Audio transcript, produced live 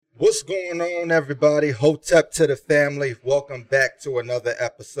What's going on, everybody? Hotep to the family. Welcome back to another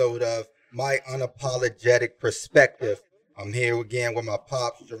episode of My Unapologetic Perspective. I'm here again with my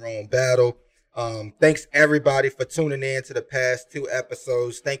pops, Jerome Battle. Thanks, everybody, for tuning in to the past two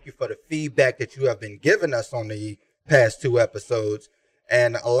episodes. Thank you for the feedback that you have been giving us on the past two episodes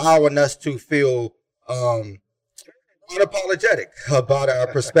and allowing us to feel unapologetic about our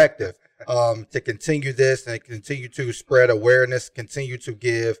perspective. To continue this and continue to spread awareness, continue to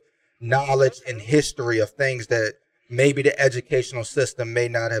give knowledge and history of things that maybe the educational system may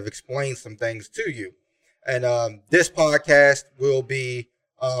not have explained some things to you. And this podcast will be,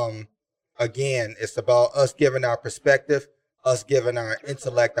 again, it's about us giving our perspective, us giving our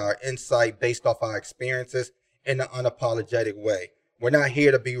intellect, our insight based off our experiences in an unapologetic way. We're not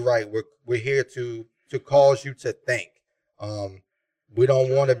here to be right. We're here to cause you to think. We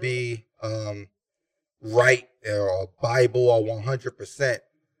don't want to be right or Bible or 100%,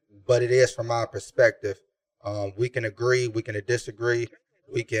 but it is from our perspective. We can agree, we can disagree,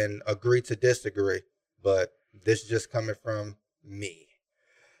 we can agree to disagree, but this is just coming from me.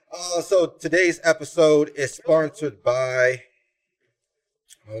 So today's episode is sponsored by,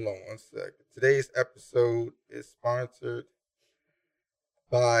 hold on one second. Today's episode is sponsored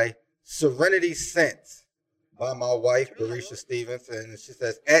by Serenity Scents, by my wife, Barisha Stevens, and she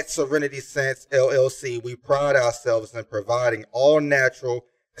says, at Serenity Scents LLC, we pride ourselves in providing all natural,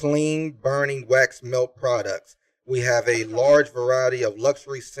 clean, burning wax melt products. We have a large variety of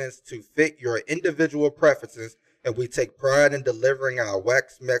luxury scents to fit your individual preferences, and we take pride in delivering our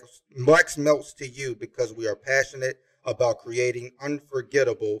wax melts to you because we are passionate about creating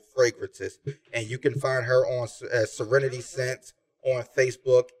unforgettable fragrances. And you can find her on Serenity Scents on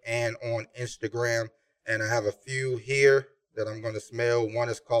Facebook and on Instagram. And I have a few here that I'm going to smell. One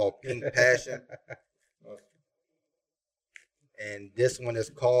is called Pink Passion. And this one is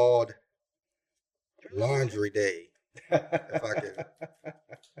called Laundry Day. If I can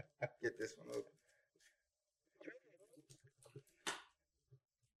get this one open.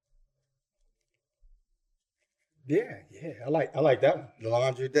 Yeah. I like that one.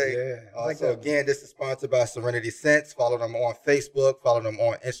 Laundry Day. Yeah. Also, again, this is sponsored by Serenity Scents. Follow them on Facebook. Follow them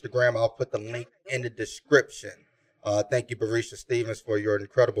on Instagram. I'll put the link in the description. Thank you, Barisha Stevens, for your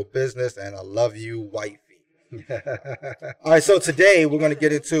incredible business, and I love you, wifey. All right, so today we're going to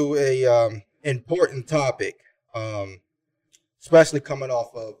get into a important topic, especially coming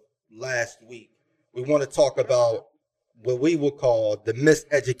off of last week. We want to talk about what we will call the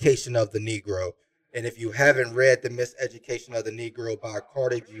miseducation of the Negro. And if you haven't read The Miseducation of the Negro by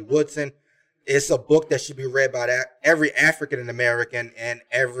Carter G. Woodson, it's a book that should be read by every African American and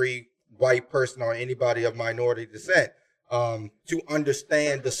every white person or anybody of minority descent to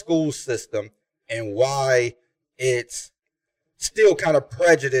understand the school system and why it's still kind of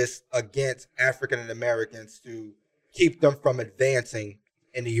prejudiced against African Americans to keep them from advancing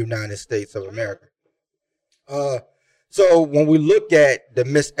in the United States of America. So when we look at the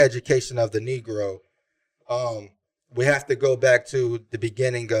miseducation of the Negro, we have to go back to the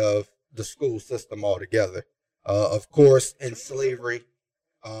beginning of the school system altogether. Of course, in slavery,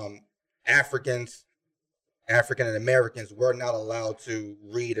 African Americans were not allowed to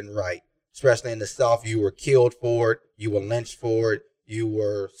read and write, especially in the South. You were killed for it, you were lynched for it, you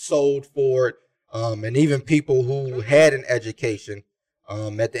were sold for it, and even people who had an education,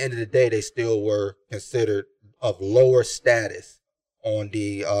 at the end of the day, they still were considered of lower status on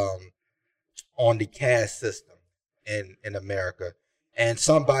the caste system in America. And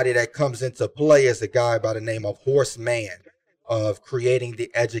somebody that comes into play is a guy by the name of Horace Mann of creating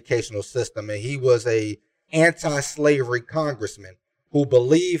the educational system. And he was a anti-slavery congressman who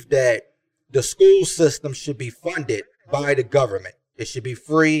believed that the school system should be funded by the government. It should be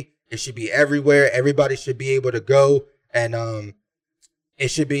free. It should be everywhere. Everybody should be able to go. And it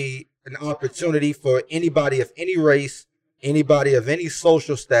should be an opportunity for anybody of any race, anybody of any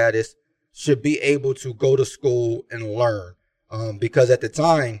social status should be able to go to school and learn. Because at the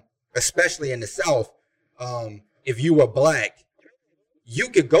time, especially in the South, if you were black, you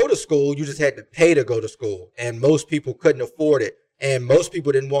could go to school. You just had to pay to go to school. And most people couldn't afford it. And most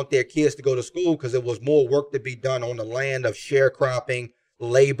people didn't want their kids to go to school because it was more work to be done on the land of sharecropping,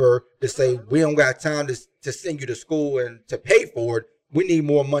 labor, to say, we don't got time to send you to school and to pay for it. We need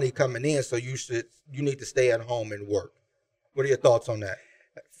more money coming in, so you need to stay at home and work. What are your thoughts on that?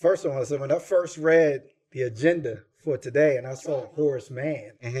 First of all, so when I first read the agenda for today and I saw Horace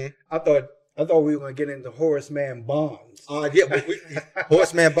Mann, I thought we were going to get into Horace Mann bonds.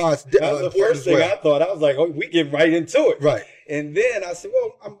 Horace Mann bonds. That was the first thing I thought. I was like, oh, we get right into it. Right. And then I said,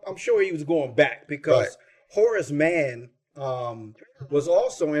 well, I'm sure he was going back because Horace Mann was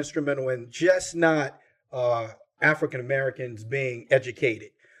also instrumental in just not African Americans being educated,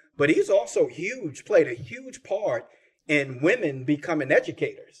 but he's also played a huge part in women becoming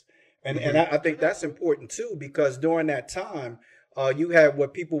educators. And I think that's important too, because during that time, you had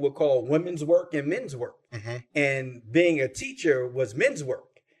what people would call women's work and men's work. And being a teacher was men's work.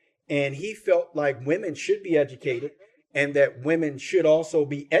 And he felt like women should be educated and that women should also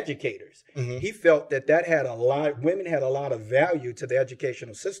be educators. He felt that women had a lot of value to the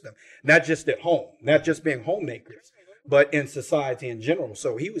educational system, not just at home, not just being homemakers, but in society in general.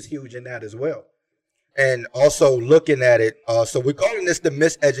 So he was huge in that as well. And also looking at it, so we're calling this the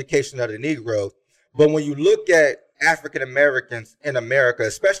miseducation of the Negro. But when you look at African Americans in America,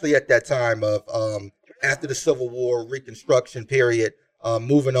 especially at that time of after the Civil War, Reconstruction period,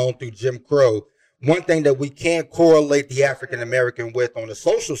 moving on through Jim Crow, one thing that we can't correlate the African American with on the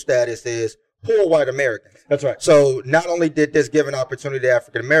social status is poor white Americans. That's right. So not only did this give an opportunity to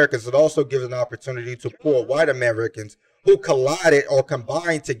African Americans, it also gives an opportunity to poor white Americans who collided or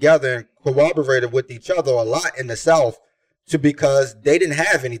combined together and cooperated with each other a lot in the South because they didn't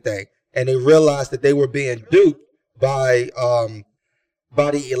have anything. And they realized that they were being duped by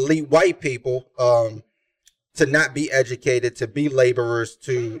the elite white people to not be educated, to be laborers,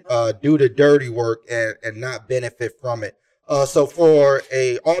 to do the dirty work and not benefit from it. So for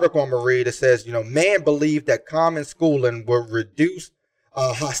a article I'm going to read, it says, man believed that common schooling would reduce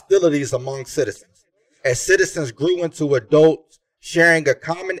hostilities among citizens. As citizens grew into adults sharing a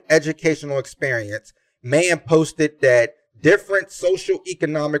common educational experience, man posted that different social,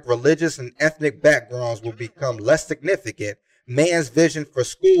 economic, religious, and ethnic backgrounds will become less significant. Man's vision for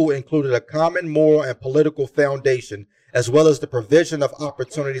school included a common moral and political foundation, as well as the provision of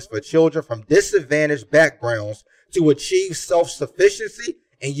opportunities for children from disadvantaged backgrounds to achieve self-sufficiency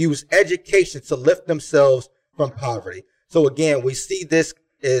and use education to lift themselves from poverty. So again, we see this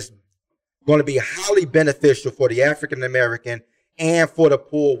is going to be highly beneficial for the African American and for the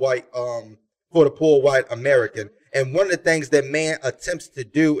poor white American. And one of the things that man attempts to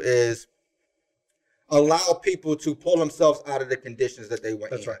do is allow people to pull themselves out of the conditions that they were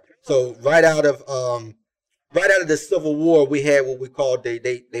in. That's right. So right out of the Civil War, we had what we called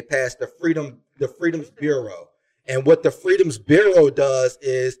they passed the Freedoms Bureau. And what the Freedoms Bureau does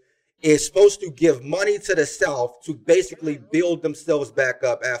is it's supposed to give money to the South to basically build themselves back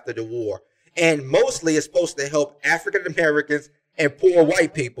up after the war. And mostly it's supposed to help African Americans and poor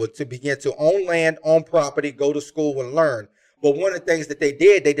white people to begin to own land, own property, go to school and learn. But one of the things that they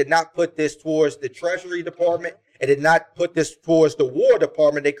did not put this towards the Treasury Department and did not put this towards the War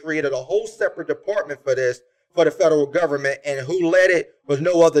Department. They created a whole separate department for this, for the federal government, and who led it was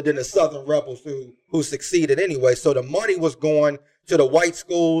no other than the Southern rebels who succeeded anyway. So the money was going to the white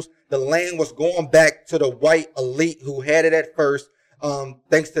schools. The land was going back to the white elite who had it at first.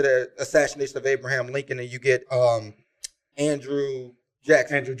 Thanks to the assassination of Abraham Lincoln, and you get Andrew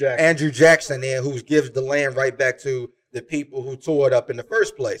Jackson there, who gives the land right back to the people who tore it up in the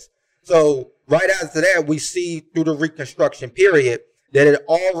first place. So right after that, we see through the Reconstruction period that it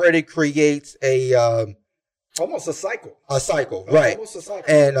already creates almost a cycle. Right. Almost a cycle.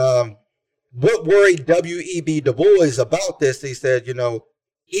 And what worried W.E.B. Du Bois about this, he said,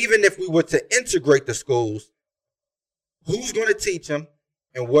 even if we were to integrate the schools, who's going to teach them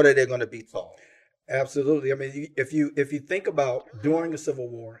and what are they going to be taught? Absolutely. I mean, if you think about during the Civil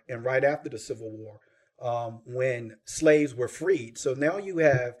War and right after the Civil War, when slaves were freed. So now you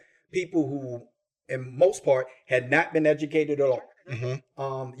have people who, in most part, had not been educated at all.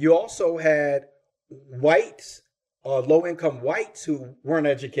 Mm-hmm. You also had whites, low-income whites who weren't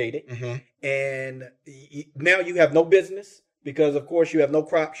educated. Mm-hmm. And now you have no business because, of course, you have no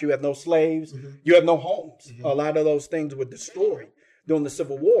crops, you have no slaves, mm-hmm. you have no homes. Mm-hmm. A lot of those things were destroyed during the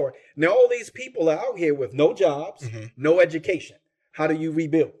Civil War. Now all these people are out here with no jobs, mm-hmm. no education. How do you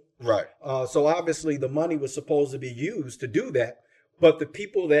rebuild? Right. So obviously the money was supposed to be used to do that. But the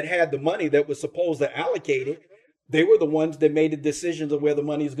people that had the money that was supposed to allocate it, they were the ones that made the decisions of where the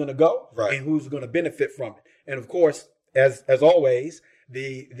money is going to go right. and who's going to benefit from it. And of course, as always,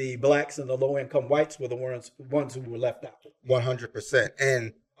 the blacks and the low income whites were the ones who were left out. 100%.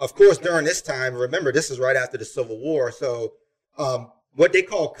 And of course, during this time, remember, this is right after the Civil War. So what they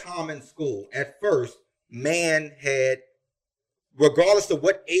call common school. At first, man had, regardless of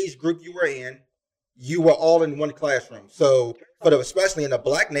what age group you were in, you were all in one classroom. So, especially in the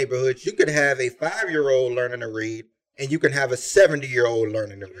black neighborhoods, you could have a 5-year-old learning to read, and you can have a 70-year-old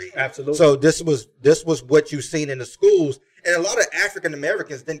learning to read. Absolutely. So this was what you've seen in the schools, and a lot of African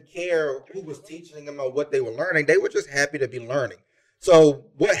Americans didn't care who was teaching them or what they were learning. They were just happy to be learning. So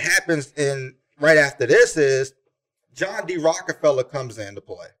what happens right after this is John D. Rockefeller comes into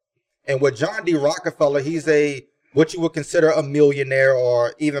play. And with John D. Rockefeller, he's what you would consider a millionaire,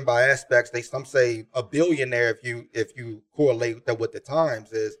 or even by aspects, some say a billionaire if you correlate that with the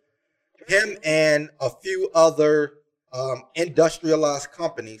times. Is him and a few other industrialized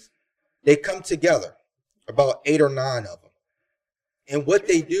companies, they come together, about 8 or 9 of them. And what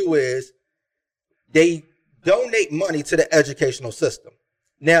they do is they donate money to the educational system.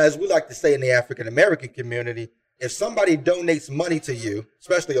 Now, as we like to say in the African American community, if somebody donates money to you,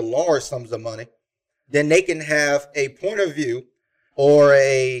 especially a large sums of money, then they can have a point of view or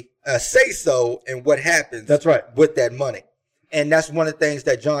a say-so in what happens. That's right. With that money. And that's one of the things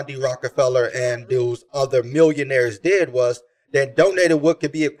that John D. Rockefeller and those other millionaires did, was they donated what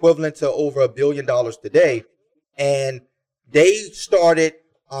could be equivalent to over $1 billion today. And they started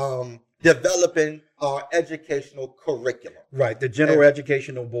developing our educational curriculum. Right, the General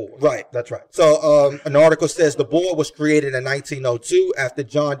Educational Board. Right. That's right. So an article says the board was created in 1902 after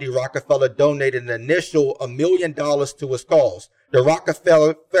John D. Rockefeller donated an initial $1 million to his cause. The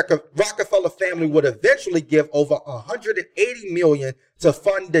Rockefeller family would eventually give over $180 million to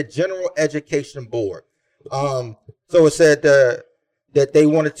fund the General Education Board. So it said that they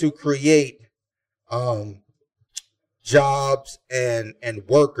wanted to create jobs and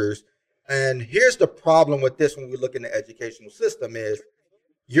workers. And here's the problem with this when we look in the educational system is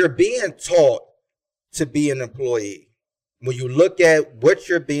you're being taught to be an employee. When you look at what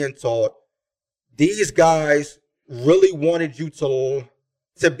you're being taught, these guys really wanted you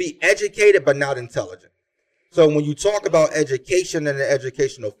to be educated but not intelligent. So when you talk about education in the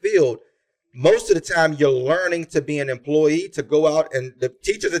educational field, most of the time you're learning to be an employee, to go out, and the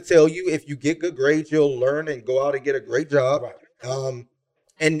teachers will tell you if you get good grades, you'll learn and go out and get a great job. Right.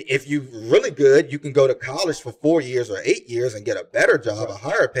 And if you're really good, you can go to college for 4 years or 8 years and get a better job, a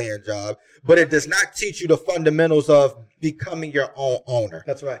higher paying job. But it does not teach you the fundamentals of becoming your own owner.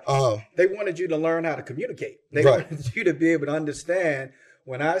 That's right. They wanted you to learn how to communicate. They Right. wanted you to be able to understand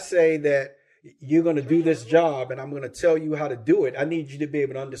when I say that you're going to do this job and I'm going to tell you how to do it, I need you to be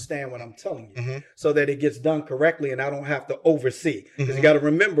able to understand what I'm telling you so that it gets done correctly and I don't have to oversee. Because you got to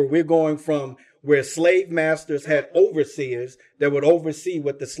remember, we're going from where slave masters had overseers that would oversee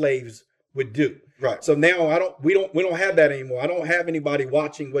what the slaves would do. Right. So now we don't have that anymore. I don't have anybody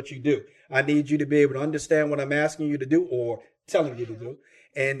watching what you do. I need you to be able to understand what I'm asking you to do or telling you to do.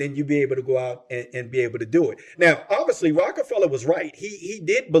 And then you be able to go out and be able to do it. Now, obviously, Rockefeller was right. He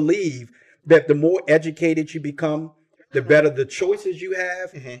did believe that the more educated you become, the better the choices you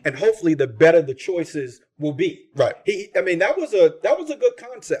have, and hopefully the better the choices will be. Right. That was a good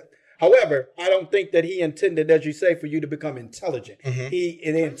concept. However, I don't think that he intended, as you say, for you to become intelligent. He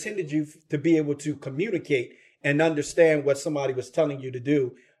intended you to be able to communicate and understand what somebody was telling you to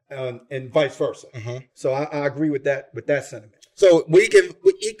do, and vice versa. So I agree with that sentiment. So we can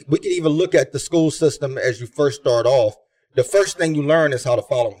even look at the school system as you first start off. The first thing you learn is how to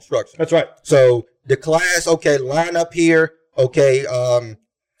follow instructions. That's right. So the class, okay, line up here. Okay,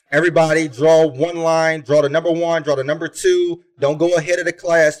 everybody draw one line, draw the number 1, draw the number 2. Don't go ahead of the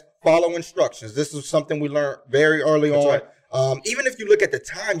class. Follow instructions. This is something we learned very early on. Right. Even if you look at the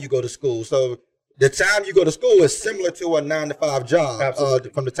time you go to school. So the time you go to school is similar to a 9-to-5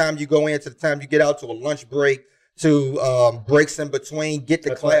 job. From the time you go in to the time you get out, to a lunch break, to breaks in between, get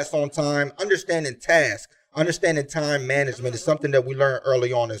to class on time, understanding tasks, understanding time management is something that we learn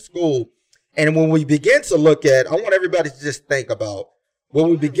early on in school. And when we begin to look at, I want everybody to just think about when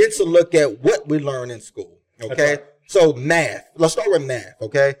we begin to look at what we learn in school. Okay. Right. So math, let's start with math.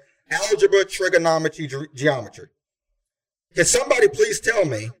 Okay. Algebra, trigonometry, geometry. Can somebody please tell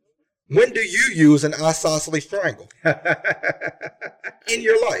me, when do you use an isosceles triangle in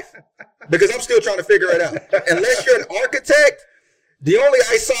your life? Because I'm still trying to figure it out. Unless you're an architect, the only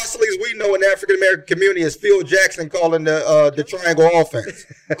isosceles we know in the African American community is Phil Jackson calling the triangle offense.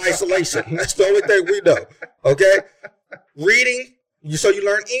 Isolation. That's the only thing we know. Okay? Reading, so you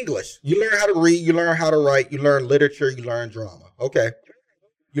learn English. You learn how to read, you learn how to write, you learn literature, you learn drama. Okay.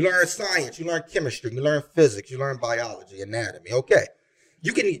 You learn science, you learn chemistry, you learn physics, you learn biology, anatomy. Okay.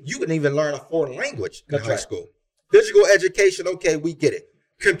 You can even learn a foreign language in high school. Physical education, okay, we get it.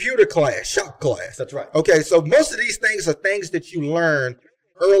 Computer class, shop class. That's right. Okay, so most of these things are things that you learn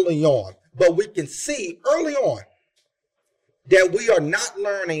early on. But we can see early on that we are not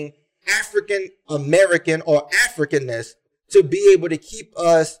learning African American or Africanness to be able to keep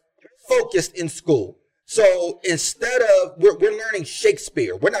us focused in school. So instead of, we're learning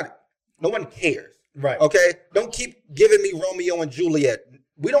Shakespeare. No one cares. Right. Okay? Don't keep giving me Romeo and Juliet.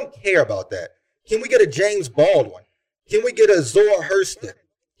 We don't care about that. Can we get a James Baldwin? Can we get a Zora Hurston?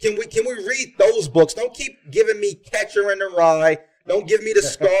 Can we read those books? Don't keep giving me Catcher in the Rye. Don't give me the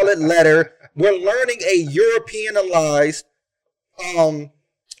Scarlet Letter. We're learning a Europeanized,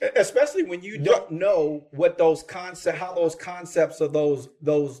 especially when you don't know what those concepts, how those concepts of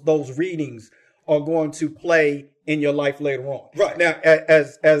those readings are going to play in your life later on. Right. Now,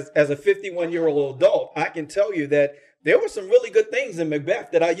 as a 51-year-old adult, I can tell you that there were some really good things in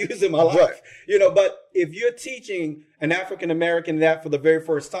Macbeth that I use in my life. Right. You know, but if you're teaching an African American that for the very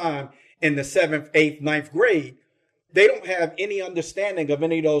first time in the 7th, 8th, 9th grade, they don't have any understanding of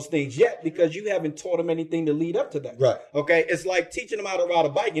any of those things yet because you haven't taught them anything to lead up to that. Right. Okay. It's like teaching them how to ride a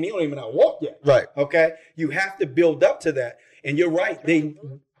bike and he don't even know how to walk yet. Right. Okay. You have to build up to that. And you're right.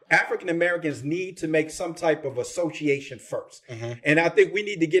 African Americans need to make some type of association first. Mm-hmm. And I think we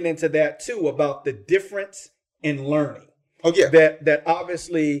need to get into that too, about the difference in learning. Oh, yeah. That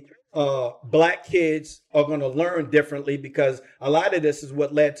obviously Black kids are going to learn differently because a lot of this is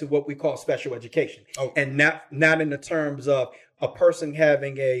what led to what we call special education. Oh. And not in the terms of a person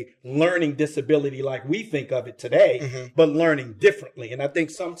having a learning disability like we think of it today, mm-hmm. but learning differently. And I think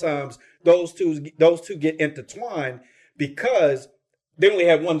sometimes those two get intertwined because they only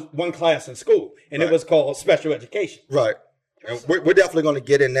had one class in school, and right. It was called special education. Right. And we're definitely going to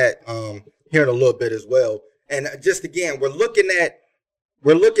get in that here in a little bit as well. And just again, we're looking at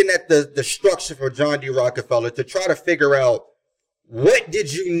the structure for John D. Rockefeller to try to figure out what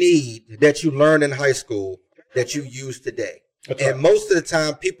did you need that you learned in high school that you use today. That's and right. Most of the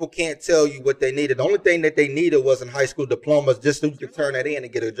time, people can't tell you what they needed. The only thing that they needed was in high school diplomas just so you could turn that in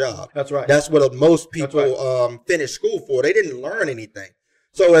and get a job. That's right. That's what most people finish school for. They didn't learn anything.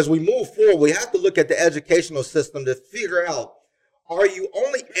 So as we move forward, we have to look at the educational system to figure out, are you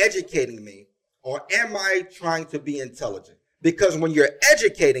only educating me or am I trying to be intelligent? Because when you're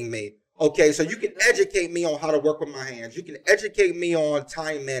educating me, okay, so you can educate me on how to work with my hands. You can educate me on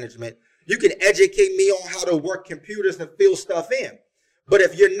time management. You can educate me on how to work computers and fill stuff in. But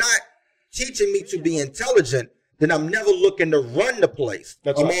if you're not teaching me to be intelligent, then I'm never looking to run the place.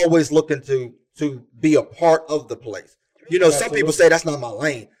 I'm always looking to be a part of the place. You know, Absolutely. Some people say that's not my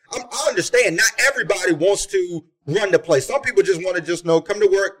lane. I understand not everybody wants to run the place. Some people just want to come to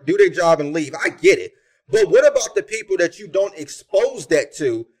work, do their job, and leave. I get it. But what about the people that you don't expose that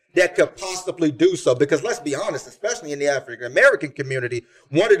to that could possibly do so? Because let's be honest, especially in the African American community,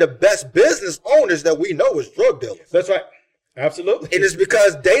 one of the best business owners that we know is drug dealers. That's right. Absolutely. And it's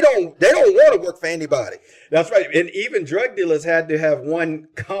because they don't want to work for anybody. That's right. And even drug dealers had to have one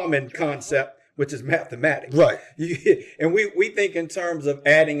common concept, which is mathematics. Right. And we think in terms of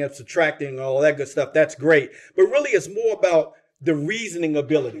adding and subtracting and all that good stuff. That's great. But really it's more about the reasoning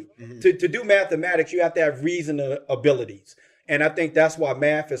ability. Mm-hmm. To do mathematics, you have to have reasoning abilities. And I think that's why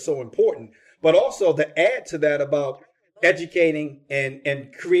math is so important. But also to add to that about educating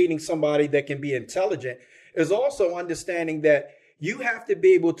and creating somebody that can be intelligent is also understanding that you have to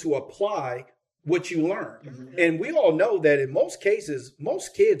be able to apply what you learn. Mm-hmm. And we all know that in most cases,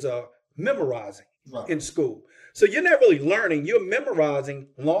 most kids are memorizing right. in school. So you're not really learning. You're memorizing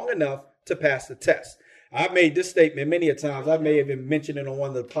long enough to pass the test. I've made this statement many a times. I may have even mentioned it on one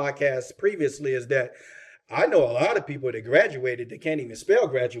of the podcasts previously, is that I know a lot of people that graduated that can't even spell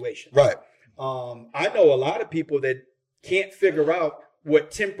graduation. Right. I know a lot of people that can't figure out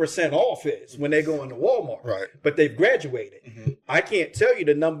what 10% off is when they go into Walmart. Right. But they've graduated. Mm-hmm. I can't tell you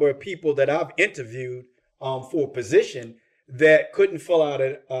the number of people that I've interviewed for a position that couldn't fill out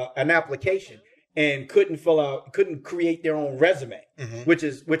an application and couldn't create their own resume, mm-hmm. which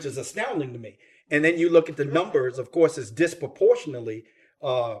is astounding to me. And then you look at the numbers, of course, it's disproportionately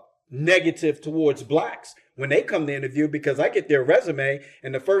negative towards blacks when they come to interview, because I get their resume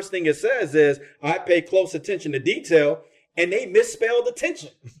and the first thing it says is I pay close attention to detail, and they misspelled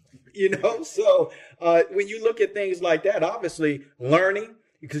attention, you know? So when you look at things like that, obviously learning,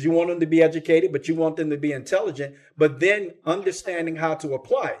 because you want them to be educated, but you want them to be intelligent, but then understanding how to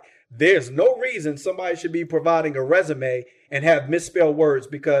apply it. There's no reason somebody should be providing a resume and have misspelled words,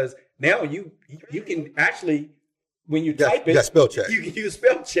 because now you can actually, when you type it, spell check. You can use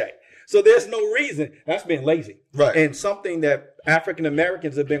spell check. So there's no reason. That's being lazy. Right. And something that African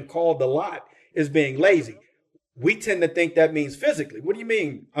Americans have been called a lot is being lazy. We tend to think that means physically. What do you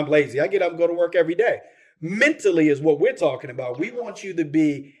mean I'm lazy? I get up and go to work every day. Mentally is what we're talking about. We want you to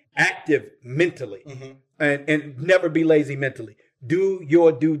be active mentally, mm-hmm. and never be lazy mentally. Do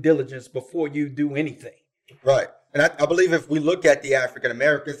your due diligence before you do anything. Right. And I believe if we look at the African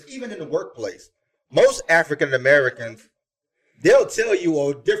Americans, even in the workplace, most African Americans, they'll tell you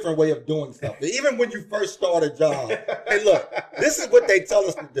a different way of doing something. Even when you first start a job. Hey, look, this is what they tell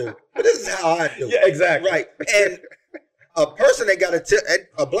us to do, but this is how I do it. Yeah, exactly. Right. And a person ain't got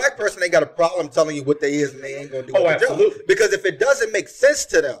a black person ain't got a problem telling you what they is and they ain't gonna do Oh, what they absolutely. do. Because if it doesn't make sense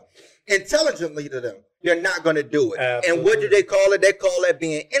to them, intelligently to them, you're not gonna do it. Absolutely. And what do they call it? They call it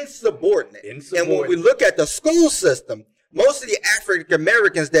being insubordinate. And when we look at the school system, most of the African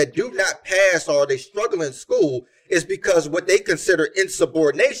Americans that do not pass or they struggle in school is because what they consider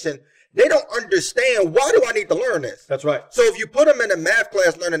insubordination. They don't understand, why do I need to learn this? That's right. So if you put them in a math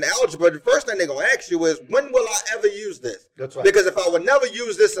class learning algebra, the first thing they're going to ask you is, when will I ever use this? That's right. Because if I would never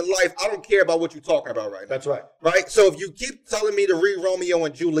use this in life, I don't care about what you're talking about right now. That's right. Right? So if you keep telling me to read Romeo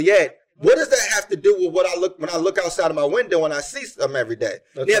and Juliet, what does that have to do with what I look when I look outside of my window and I see them every day?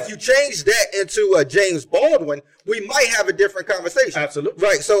 Now, if you change that into a James Baldwin, we might have a different conversation. Absolutely.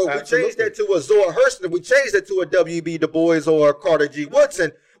 Right. So if we change that to a Zora Hurston, if we change that to a W.B. Du Bois or a Carter G.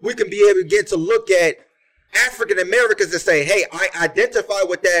 Woodson, we can be able to get to look at African Americans and say, hey, I identify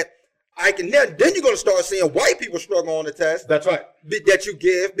with that. I can then you're going to start seeing white people struggle on the test. That's right. That you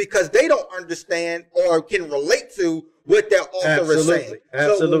give because they don't understand or can relate to what that author is saying.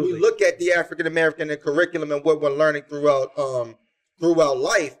 Absolutely. So when we look at the African American curriculum and what we're learning throughout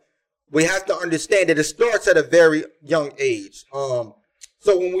life, we have to understand that it starts at a very young age.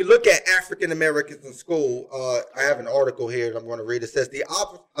 So when we look at African Americans in school, I have an article here that I'm going to read. It says the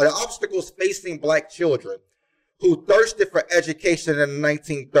obstacles facing black children who thirsted for education in the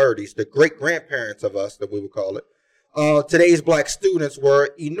 1930s, the great-grandparents of us, that we would call it, today's black students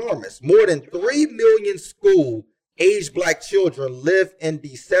were enormous. More than 3 million school-aged black children live in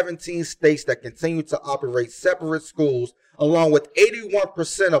the 17 states that continue to operate separate schools, along with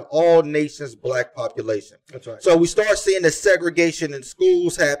 81% of all nations' black population. That's right. So we start seeing the segregation in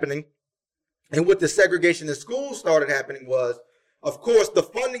schools happening. And what the segregation in schools started happening was, of course, the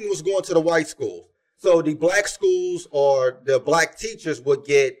funding was going to the white schools. So the black schools or the black teachers would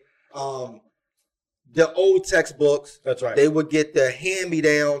get the old textbooks. That's right. They would get the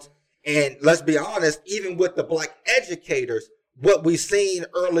hand-me-downs. And let's be honest, even with the black educators, what we seen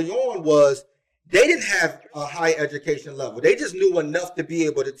early on was they didn't have a high education level. They just knew enough to be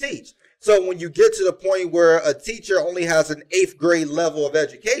able to teach. So when you get to the point where a teacher only has an 8th grade level of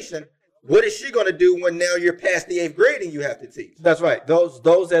education, what is she going to do when now you're past the 8th grade and you have to teach? That's right.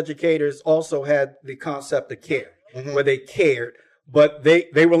 Those educators also had the concept of care, where they cared, but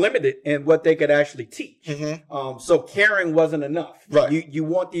they were limited in what they could actually teach. So caring wasn't enough. Right. You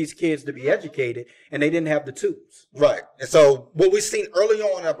want these kids to be educated, and they didn't have the tools. Right. And so what we've seen early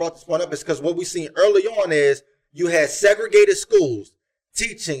on, I brought this one up, is because what we've seen early on is you had segregated schools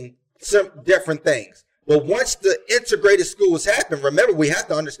teaching some different things. But once the integrated schools happen, remember, we have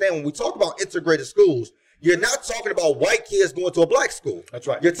to understand when we talk about integrated schools, you're not talking about white kids going to a black school. That's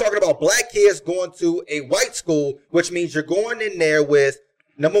right. You're talking about black kids going to a white school, which means you're going in there with,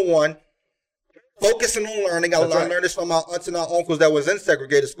 number one, focusing on learning. I learned this from my aunts and our uncles that was in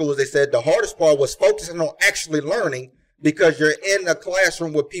segregated schools. They said the hardest part was focusing on actually learning because you're in a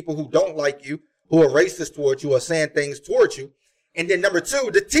classroom with people who don't like you, who are racist towards you or saying things towards you. And then number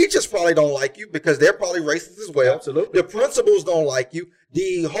two, the teachers probably don't like you because they're probably racist as well. Absolutely. The principals don't like you.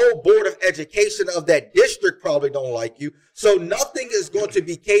 The whole board of education of that district probably don't like you. So nothing is going to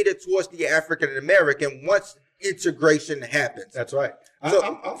be catered towards the African American once integration happens. That's right. So,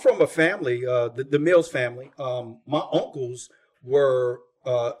 I'm from a family, the Mills family. My uncles were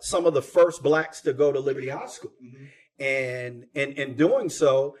some of the first blacks to go to Liberty High School. And in doing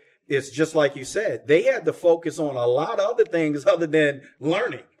so, it's just like you said, they had to focus on a lot of other things other than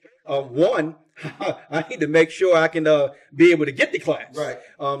learning. One, I need to make sure I can be able to get to class. Right.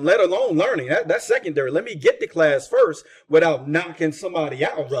 Let alone learning. That's secondary. Let me get to class first without knocking somebody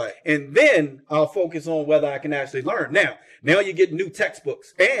out. Right. And then I'll focus on whether I can actually learn. Now you get new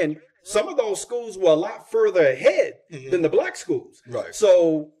textbooks. And some of those schools were a lot further ahead than the black schools. Right.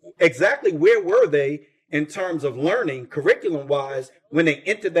 So exactly where were they in terms of learning curriculum-wise when they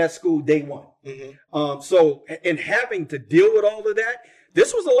entered that school day one? So in having to deal with all of that,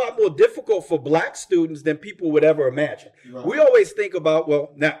 this was a lot more difficult for black students than people would ever imagine. Right. We always think about,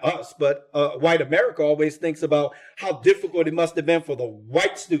 well, not us, but white America always thinks about how difficult it must have been for the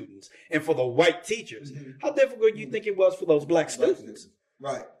white students and for the white teachers. How difficult do you think it was for those black students?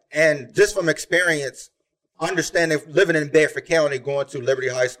 Right. And just from experience, understanding living in Bedford County, going to Liberty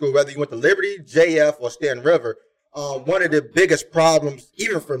High School, whether you went to Liberty, JF, or Stanton River, one of the biggest problems,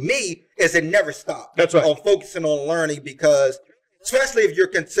 even for me, is it never stopped. That's right. On focusing on learning because, especially if you're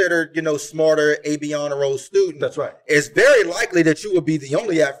considered, smarter, AB honor roll student. That's right. It's very likely that you will be the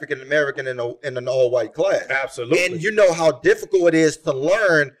only African American in an all-white class. Absolutely. And you know how difficult it is to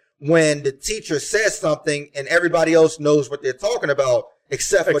learn when the teacher says something and everybody else knows what they're talking about.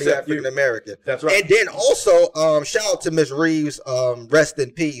 except for the Except African you. American. That's right. And then also, shout out to Miss Reeves, rest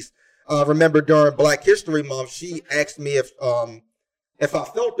in peace. Remember during Black History Month, she asked me if I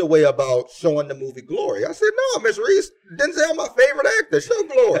felt the way about showing the movie Glory. I said, no, Miss Reeves, Denzel, my favorite actor, show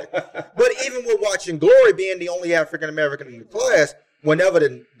Glory. But even with watching Glory, being the only African American in the class, whenever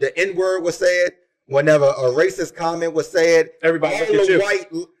the N-word was said, whenever a racist comment was said, Everybody all look at the you.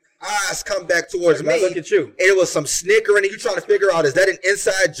 white eyes come back towards me. Everybody look at you. And it was some snickering, and you trying to figure out, is that an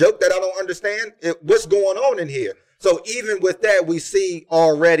inside joke that I don't understand? What's going on in here? So even with that, we see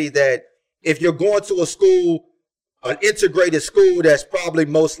already that if you're going to a school, an integrated school that's probably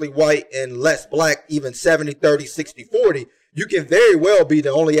mostly white and less black, even 70, 30, 60, 40, you can very well be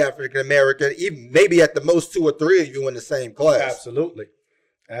the only African American, even maybe at the most 2 or 3 of you in the same class. Absolutely.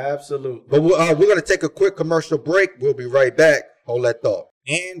 But we're going to take a quick commercial break. We'll be right back. Hold that thought.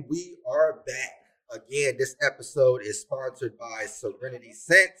 And we are back. Again, this episode is sponsored by Serenity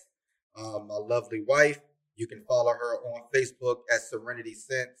Scents. My lovely wife. You can follow her on Facebook at Serenity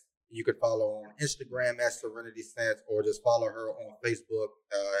Scents. You can follow her on Instagram at Serenity Scents, or just follow her on Facebook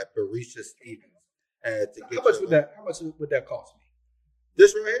at Barisha Stevens. How much would that cost me?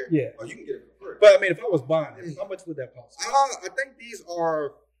 This right here? Yeah. Oh, you can get it for free. But I mean, if I was buying it, how much would that cost me? I think these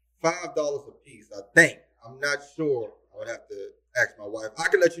are $5 a piece. I think. I'm not sure. I would have to ask my wife. I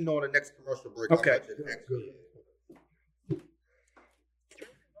can let you know in the next commercial break. Okay. How much it actually is.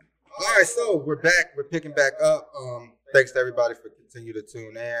 All right, so we're back. We're picking back up. Thanks to everybody for continuing to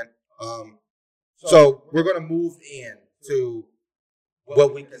tune in. So we're going to move into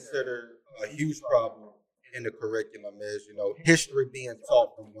what we consider a huge problem in the curriculum is, history being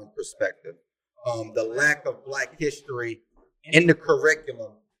taught from one perspective. The lack of Black history in the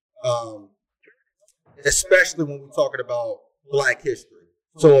curriculum, especially when we're talking about Black history.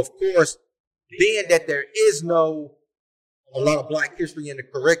 So, of course, being that there is a lot of Black history in the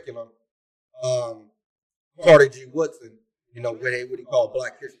curriculum, Carter G. Woodson, what he called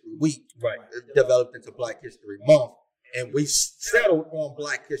Black History Week, Right. developed into Black History Month. And we settled on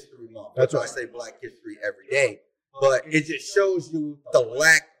Black History Month. That's why I say Black History every day. But it just shows you the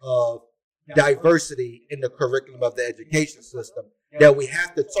lack of diversity in the curriculum of the education system, that we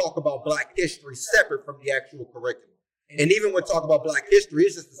have to talk about Black history separate from the actual curriculum. And even when talking about Black history,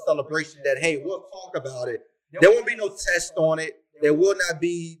 it's just a celebration that, hey, we'll talk about it. There won't be no test on it. There will not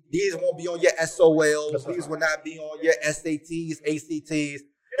be, these won't be on your SOLs. These will not be on your SATs, ACTs.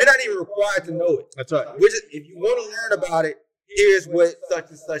 They're not even required to know it. That's right. If you want to learn about it, here's what such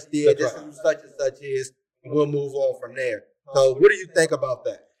and such did. That's This is who such and such is. And we'll move on from there. So what do you think about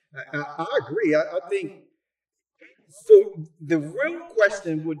that? I agree. I think so. The real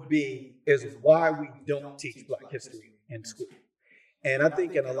question would be is why we don't teach Black history in school. And I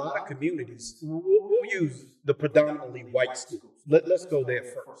think in a lot of communities, we'll use the predominantly white schools. Let's go there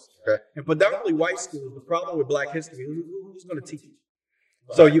first. Okay. In predominantly white schools, the problem with Black history is who's going to teach it?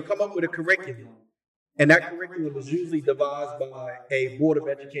 So you come up with a curriculum, and that curriculum is usually devised by a board of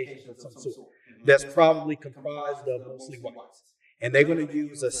education of some sort that's probably comprised of mostly whites. And they're going to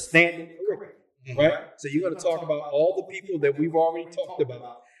use a standard curriculum, right? So you're going to talk about all the people that we've already talked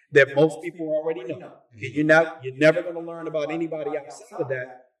about, that most people already know. And you're never going to learn about anybody outside of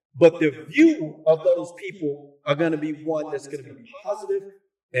that. But the view of those people are going to be one that's going to be positive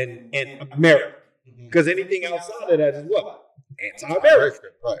and American. Because anything outside of that is what? Anti-American.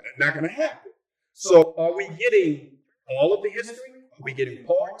 Right. Not going to happen. So are we getting all of the history? Are we getting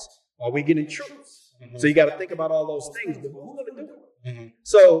parts? Are we getting truths? So you got to think about all those things. But who's going to do it?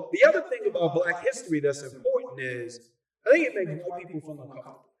 So the other thing about Black history that's important is I think it makes white people feel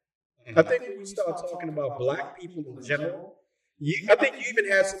uncomfortable. I think when you start talking about Black people in general, I think you even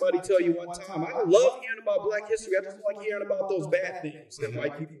had somebody tell you one time, I love hearing about Black history. I just like hearing about those bad things that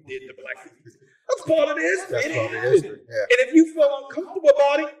white people did to Black people. That's part of the history. That's part of the history. Yeah. And if you feel uncomfortable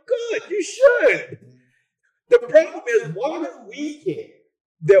about it, good, you should. The problem is, why do we care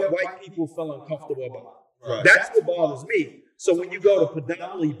that white people feel uncomfortable about it? Right. That's what bothers me. So when you go to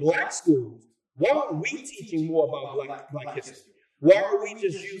predominantly Black schools, why aren't we teaching more about Black history? Why are we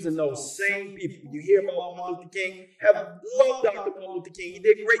just using those same people? You hear about Martin Luther King? Have loved Dr. Martin Luther King. He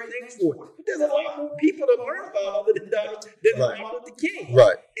did great things for it. But there's a lot more people to learn about other than Martin Luther King.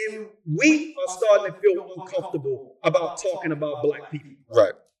 Right. And we are starting to feel uncomfortable about talking about Black people.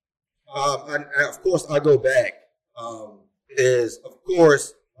 Right. And of course, I go back. Of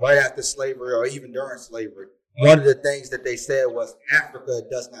course, right after slavery or even during slavery, one of the things that they said was Africa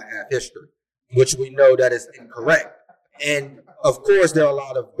does not have history, which we know that is incorrect. And of course, there are a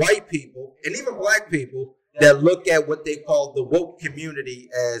lot of white people and even Black people that look at what they call the woke community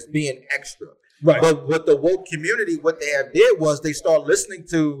as being extra. Right. But with the woke community, what they have did was they start listening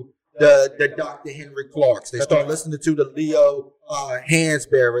to the Dr. Henry Clarks. They start listening to the Leo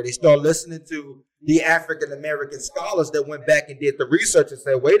Hansberry. They start listening to the African American scholars that went back and did the research and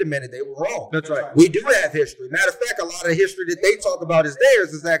said, wait a minute, they were wrong. That's right. We do have history. Matter of fact, a lot of the history that they talk about as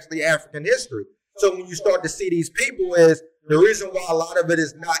theirs is actually African history. So when you start to see these people, is the reason why a lot of it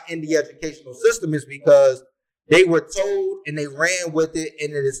is not in the educational system is because they were told and they ran with it,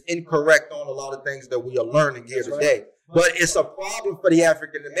 and it is incorrect on a lot of things that we are learning here today. But it's a problem for the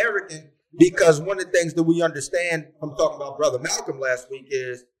African American because one of the things that we understand from talking about Brother Malcolm last week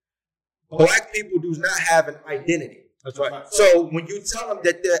is Black people do not have an identity. That's right. So when you tell them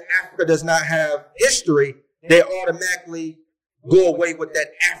that Africa does not have history, they automatically go away with that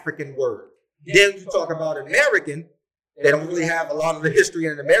African word. Then you talk about American, they don't really have a lot of the history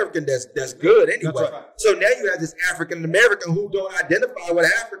in an American that's good anyway. That's right. So now you have this African American who don't identify with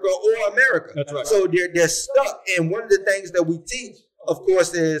Africa or America. That's right. So they're stuck. And one of the things that we teach, of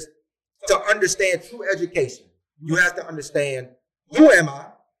course, is to understand true education. You have to understand, who am I?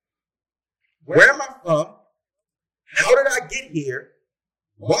 Where am I from? How did I get here?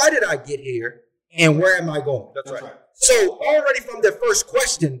 Why did I get here? And where am I going? That's right. So already from the first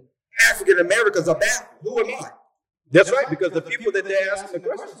question, African Americans are baffled. Who am I? That's right, because the people that they're asking the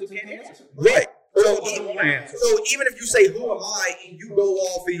questions to can't answer. Right. So So even if you say, who am I, and you go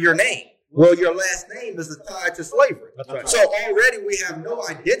off of your name, well, your last name is tied to slavery. That's right. So already we have no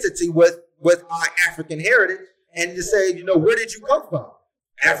identity with our African heritage. And to say, where did you come from?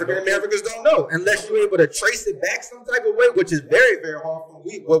 African Americans don't know unless you're able to trace it back some type of way, which is very, very hard from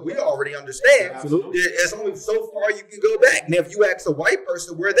what we already understand. Absolutely. It's only so far you can go back. Now, if you ask a white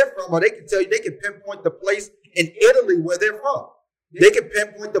person where they're from, or they can tell you, they can pinpoint the place in Italy where they're from. They can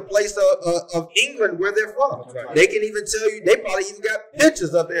pinpoint the place of England where they're from. Right. They can even tell you, they probably even got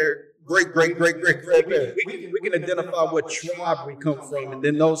pictures of their great-great-great-great-grandparents. We can identify what tribe we come from, and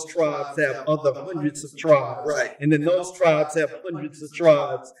then those tribes have other hundreds of tribes. Right. And then those tribes have hundreds of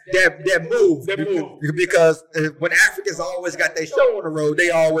tribes. That move. Because when Africans always got their show on the road,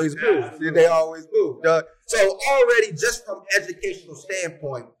 they always move. They always move. So already, just from educational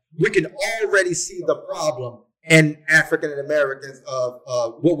standpoint, we can already see the problem in African Americans of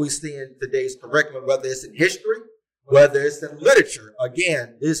what we see in today's curriculum, whether it's in history, whether it's in literature.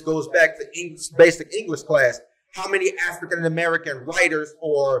 Again, this goes back to basic English class. How many African American writers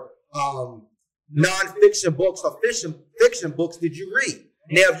or nonfiction books or fiction books did you read?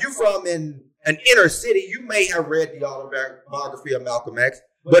 Now, if you're from an inner city, you may have read the autobiography of Malcolm X.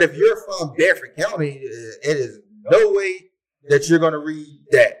 But if you're from Bedford County, it is no way that you're going to read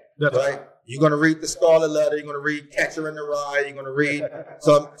that. That's right? You're going to read The Scarlet Letter. You're going to read Catcher in the Rye. You're going to read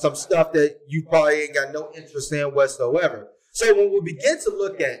some stuff that you probably ain't got no interest in whatsoever. So when we begin to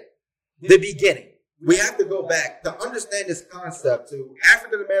look at the beginning, we have to go back to understand this concept to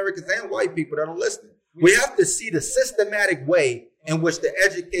African Americans and white people that are listening. We have to see the systematic way in which the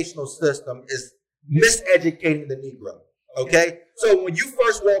educational system is miseducating the Negro. Okay? So when you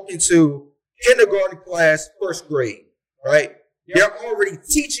first walk into kindergarten class, first grade, right? They're already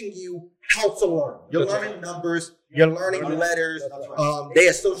teaching you how to learn. You're learning numbers. You're learning letters. They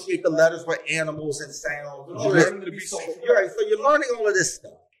associate the letters with animals and sounds. So you're learning all of this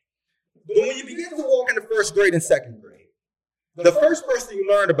stuff. But when you begin to walk into first grade and second grade, the first person you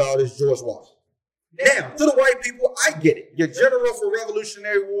learn about is George Washington. Now, to the white people, I get it. Your general for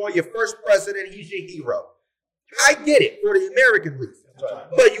Revolutionary War, your first president, he's your hero. I get it for the American reason.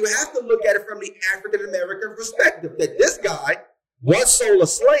 But you have to look at it from the African American perspective, that this guy once sold a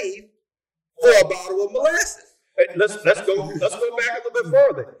slave for a bottle of molasses. Hey, let's go back a little bit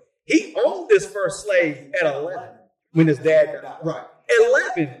further. He owned this first slave at 11 when his dad died. Right.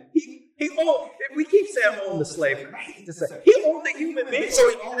 At 11, he owned. We keep saying owned the slave. He owned a human being. So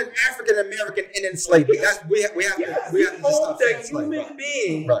he owned an African American in enslavement. We have to owned a human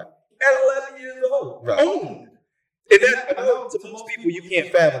being right. at 11 years old. Right. Owned. And that, I know to most people you can't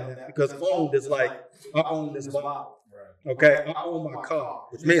fathom that, because owned is like, I own this bottle. Okay, I own my car,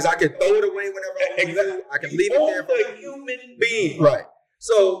 which means I can throw it away whenever I want. I can leave it there. A human being, right?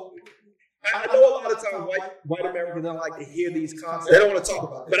 So I know a lot of times white Americans don't like to hear these concepts. They don't want to talk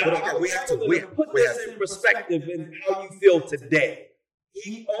about it. But okay, we have to put this in perspective in how you feel today.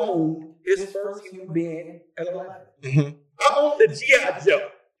 He owned his first human being at 11. Mm-hmm. I owned the G.I. Joe.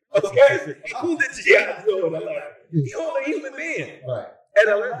 Okay, I owned the G.I. Joe at 11. He owned a human being at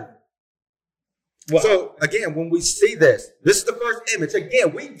 11. Wow. So again, when we see this is the first image.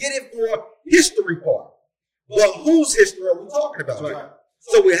 Again, we get it for history part. Well, whose history are we talking about? Right.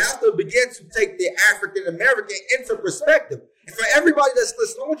 So we have to begin to take the African American into perspective. And for everybody that's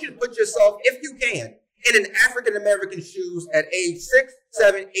listening, I want you to put yourself, if you can, in an African American shoes at age 6,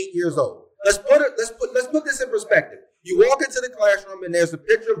 7, 8 years old. Let's put this in perspective. You walk into the classroom and there's a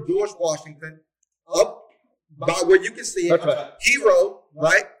picture of George Washington up by where you can see it. That's right. Hero,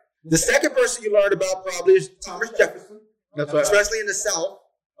 right? The second person you learned about probably is Thomas Jefferson. That's right. Especially in the South,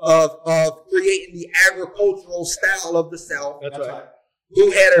 of creating the agricultural style of the South. That's right.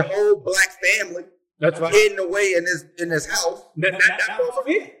 Who had a whole black family That's right. hidden away in his house. Not far from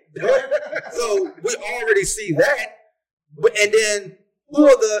here. So we already see that. And then who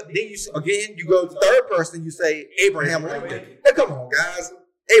are you go to third person, you say Abraham Lincoln. Now, come on, guys.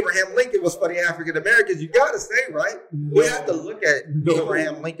 Abraham Lincoln was for the African Americans. You got to say, right? We have to look at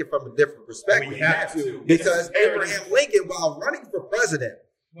Abraham Lincoln from a different perspective. We have to. Because Abraham Lincoln, while running for president,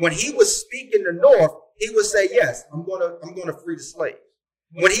 when he was speaking the North, he would say, yes, I'm going to free the slaves.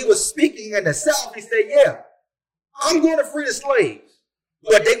 When he was speaking in the South, he said, yeah, I'm going to free the slaves,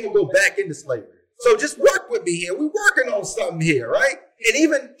 but they will go back into slavery. So just work with me here. We're working on something here, right? And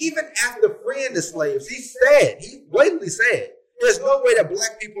even after freeing the slaves, he blatantly said, there's no way that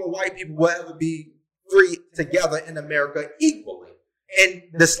black people and white people will ever be free together in America equally. And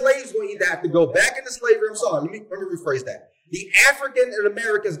the slaves will either have to go back into slavery. I'm sorry, let me rephrase that. The African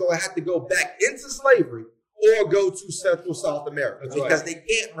Americans going to have to go back into slavery or go to Central South America. That's because they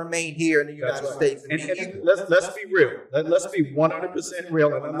can't remain here in the United States. And let's be real. Let's be 100%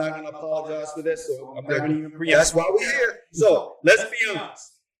 real. And I'm not going to apologize for this, so I'm not going to even preempt. That's why we're here. So let's be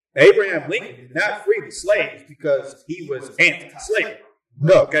honest. Abraham Lincoln did not free the slaves because he was anti-slavery.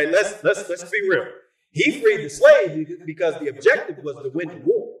 No. Okay, let's be real. He freed the slaves because the objective was to win the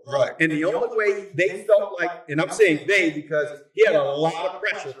war. Right. And the only way they felt like, and I'm saying they because he had a lot of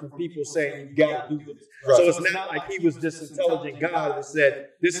pressure from people saying, you got to do this. Right. So it's not like he was this intelligent guy that said,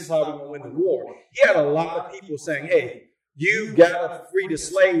 this is how we're going to win the war. He had a lot of people saying, hey, you got to free the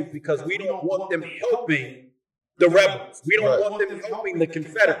slaves because we don't want them helping the rebels. We don't want them helping the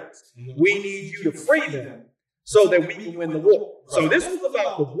Confederates. We need you to free them so that we can win the war. So this was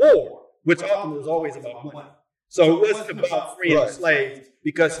about the war, which ultimately was always about money. So it wasn't about freeing the slaves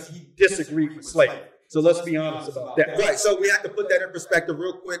because he disagreed with slavery. So let's be honest about that. Right. So we have to put that in perspective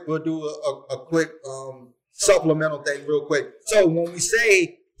real quick. We'll do a quick supplemental thing real quick. So when we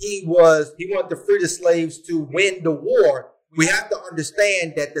say he wanted to free the slaves to win the war, we have to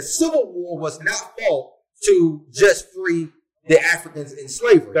understand that the Civil War was not fought to just free the Africans in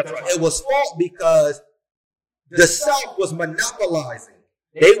slavery. That's right. It was fought because the South was monopolizing.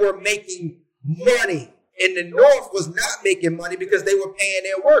 They were making money. And the North was not making money because they were paying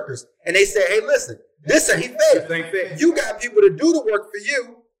their workers. And they said, hey, listen, this ain't fair. You got people to do the work for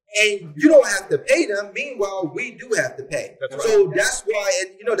you, and you don't have to pay them. Meanwhile, we do have to pay. That's right. So that's why,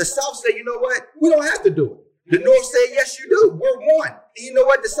 and the South said, you know what? We don't have to do it. The North said, yes, you do. We're one. And you know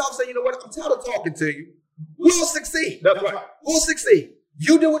what? The South said, you know what? I'm tired of talking to you. We'll succeed. That's right. We'll succeed.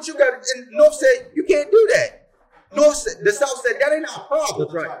 You do what you got. And the North said, you can't do that. The South said, that ain't our problem.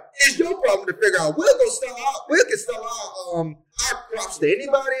 That's right. It's your problem to figure out. We can sell our crops to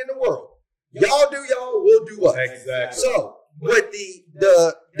anybody in the world. Y'all do y'all, we'll do us. Exactly. So what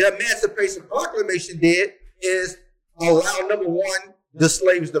the Emancipation Proclamation did is allow, number one, the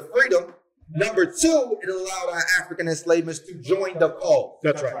slaves the freedom. Number two, it allowed our African enslavements to join the cause.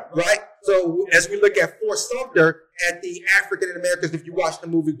 That's right. Right? So as we look at Fort Sumter, at the African Americans, if you watch the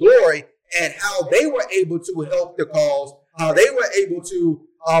movie Glory, and how they were able to help the cause, how they were able to,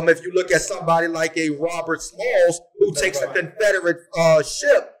 if you look at somebody like a Robert Smalls, who takes a Confederate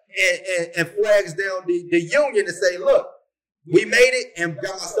ship and flags down the Union and say, look, we made it and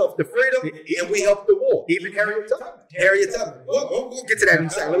got ourselves the freedom, and we helped the war. Even Harriet Tubman. We'll get to that in a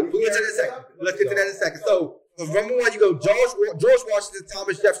second. Let's get to that in a second. So, number one, you go George Washington,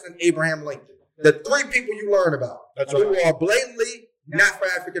 Thomas Jefferson, Abraham Lincoln. The three people you learn about who are blatantly not for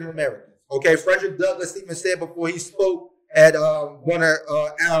African Americans. Okay, Frederick Douglass even said before he spoke at one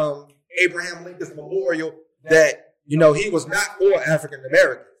of Abraham Lincoln's memorial that, he was not for African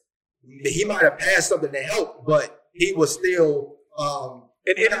Americans. He might have passed something to help, but he was still kind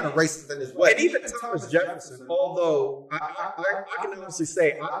of racist in his way. And even Thomas Jefferson, although I can honestly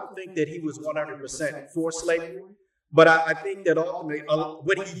say I don't think that he was 100% for slavery, but I think that ultimately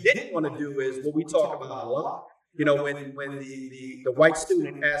what he didn't want to do is what we talk about a lot. When the white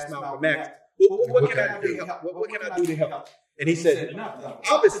student asked Malcolm X, what can I do to help? What can I do to help? And he said,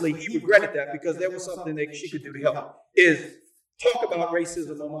 obviously he regretted that because there was something that she could do to help, is talk about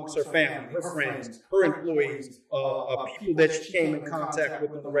racism amongst her family, her friends, her employees, people that she came in contact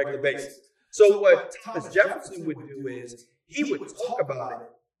with on a regular basis. So what Thomas Jefferson would do is he would talk about it,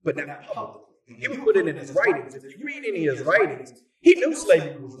 but not publicly. He would put it in his writings. If you read any of his writings, he knew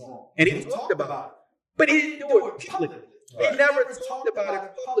slavery was wrong, and he talked about it, but he didn't do it publicly. He never talked about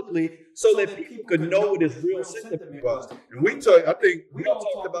it publicly so that people could know what his real sentiment was. And I think we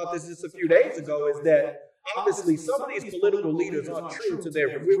talked about this just a few days ago, is that obviously some of these political leaders aren't true to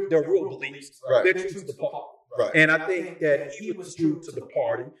their real beliefs. Right. They're true to the party. Right. And I think that he was true to the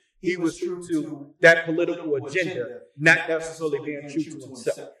party. He was true to that political agenda, not necessarily being true to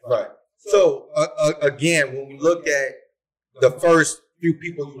himself. Right. So, again, when we look at the first few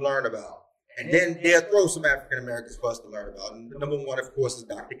people you learn about, and then they'll throw some African Americans for us to learn about. And number one, of course, is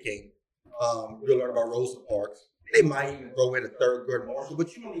Dr. King. You'll learn about Rosa Parks. They might even throw in a Thurgood Marshall,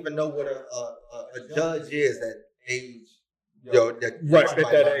 but you don't even know what a judge is at age, at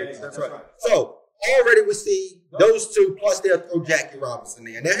that age. That's right. So already we see those two, plus they'll throw Jackie Robinson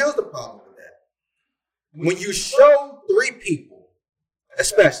in. Now here's the problem with that. When you show three people,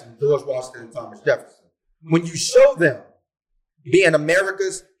 especially George Washington and Thomas Jefferson, when you show them being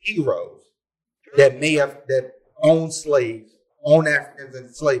America's heroes, that owned slaves, owned Africans in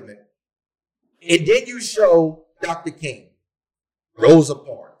enslavement. And then you show Dr. King, Rosa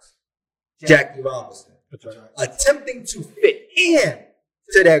Parks, Jackie Robinson, attempting to fit in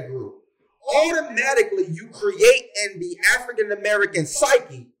to that group. Automatically, you create in the African American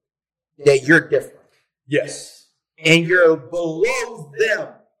psyche that you're different. Yes. And you're below them.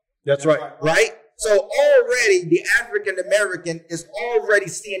 That's right. Right? So already the African American is already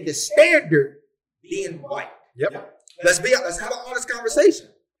seeing the standard being white. Yep. Let's have an honest conversation.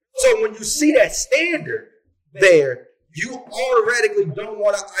 So when you see that standard there, you automatically don't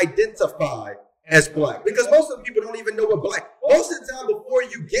want to identify as black, because most of the people don't even know what black. Most of the time, before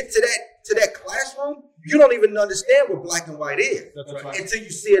you get to that classroom, you don't even understand what black and white is. That's right. Until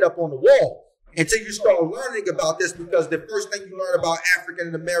you see it up on the wall. Until you start learning about this, because the first thing you learn about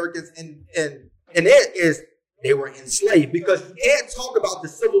African Americans and it is they were enslaved. Because you can't talk about the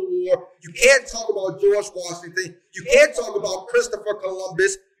Civil War, you can't talk about George Washington, you can't talk about Christopher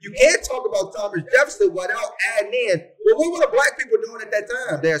Columbus, you can't talk about Thomas Jefferson without adding in, well, what were the black people doing at that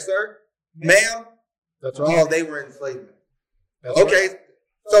time there, sir? Ma'am? That's right. Oh, they were enslavement. Okay. Right.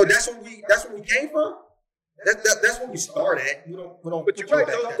 So that's where we came from? That's where we start at. We don't but you're right,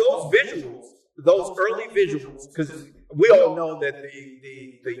 those visuals, those early visuals, because we all know that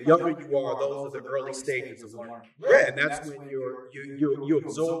the younger you are, those are the early stages of learning. Right. And that's when you're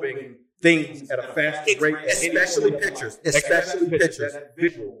absorbing things at a faster rate. Especially pictures. Especially pictures. That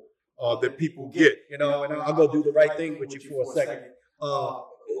visual that people get. And I'll go do the right thing with you for a second.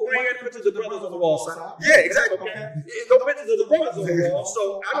 Bring in pictures of the brothers on the wall, son. Yeah, exactly. Okay. No pictures of the brothers on the wall,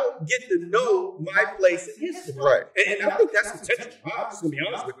 so I don't get to know my place in history. Right. And I think that's intentional. I'm just going to be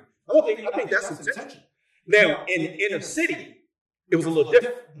honest with you. I think that's intentional. Now, in the inner city, it was a little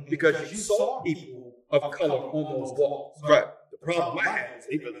different because you saw people of color on those walls. Right. The problem I had is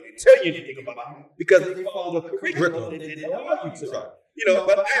they really didn't tell you anything about them because they followed the curriculum that didn't allow you to.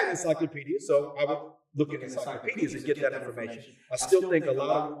 But I had an encyclopedia, so I would look at encyclopedias and get that information. I still think a lot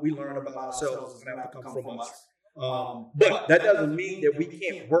of what we learn about ourselves is going to have to come from us. But that doesn't mean that we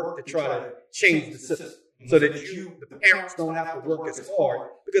can't work to try to change the system so that the parents don't have to work as hard.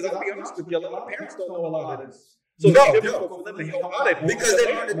 Because I'll be honest with you, a lot of parents don't know a lot of this. So it's difficult for them to help out because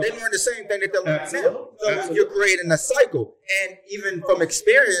they learn the same thing that they learn now. So you're creating a cycle. And even from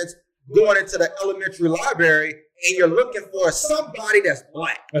experience, going into the elementary library, and you're looking for somebody that's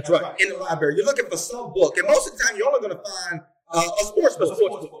black. That's right. In the library. You're looking for some book. And most of the time, you're only going to find a sports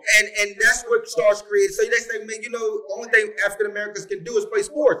book. And that's what starts creating. So they say, man, the only thing African Americans can do is play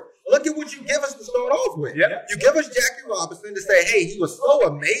sports. Look at what you give us to start off with. Yep. You give us Jackie Robinson to say, hey, he was so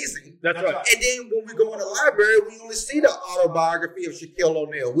amazing. That's right. And then when we go in the library, we only see the autobiography of Shaquille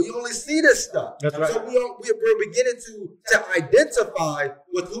O'Neal. We only see this stuff. That's right. So we're beginning to identify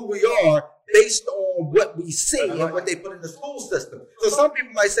with who we are based on what we see and what they put in the school system. So some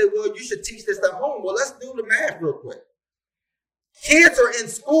people might say, well, you should teach this at home. Well, let's do the math real quick. Kids are in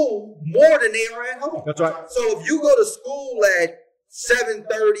school more than they are at home. That's right. So if you go to school at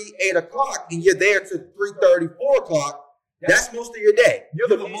 7:30, 8 o'clock, and you're there to 3:30, 4 o'clock, that's most of your day.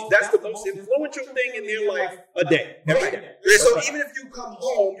 That's the most influential thing in their life a day. Every day. So even if you come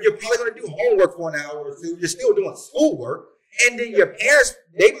home, you're probably going to do homework for an hour or two. You're still doing schoolwork. And then your parents,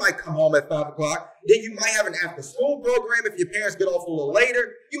 they might come home at 5 o'clock. Then you might have an after-school program. If your parents get off a little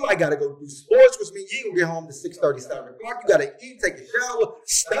later, you might got to go do sports, which means you ain't going to get home to 6:30, 7 o'clock. You got to eat, take a shower,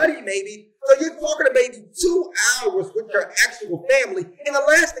 study maybe. So you're talking to maybe 2 hours with your actual family. And the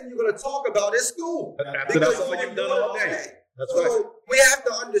last thing you're going to talk about is school. That's all you've done all day. That's so right. we have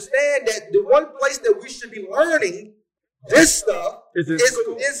to understand that the one place that we should be learning This stuff is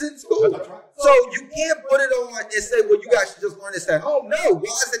in school. So you can't put it on and say, well, you guys should just learn this at home. No,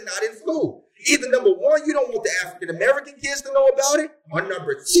 why is it not in school? Either number one, you don't want the African American kids to know about it, or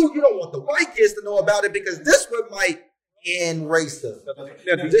number two, you don't want the white kids to know about it because this one might end racism.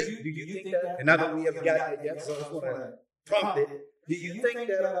 Now, do you think that, and now that we have gotten it yet, so I just want to prompt it, do you think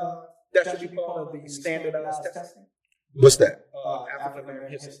that that should be part of the standardized testing? What's that? African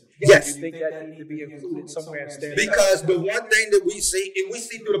American history. Yes. Do you think that needs to be included somewhere in standardized? Because the one thing that we see, and we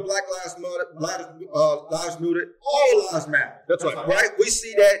see through the Black Lives Matter, all lives matter. That's right. Right? We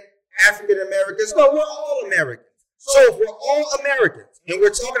see that African Americans, no, we're all Americans. So if we're all Americans, and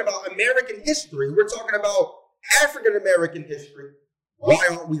we're talking about American history, we're talking about African American history, why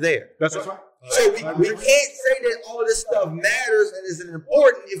aren't we there? That's right. So we can't say that all of this stuff matters and is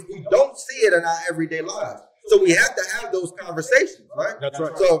important if we don't see it in our everyday lives. So we have to have those conversations, right? That's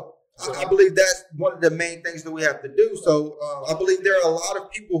right. So I believe that's one of the main things that we have to do. So I believe there are a lot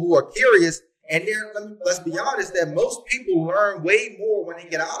of people who are curious, and let's be honest, that most people learn way more when they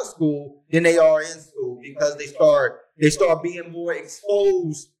get out of school than they are in school because they start being more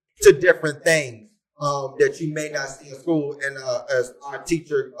exposed to different things that you may not see in school. And as our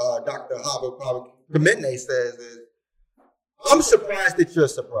teacher, Dr. Hava Kamene says, is, I'm surprised that you're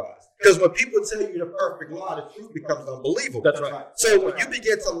surprised. Because when people tell you the perfect lie, the truth becomes unbelievable. That's right. So when you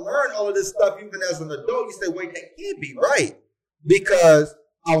begin to learn all of this stuff, even as an adult, you say, wait, that can't be right. Because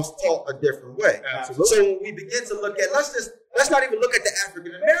I was taught a different way. Absolutely. So when we begin to look at, let's not even look at the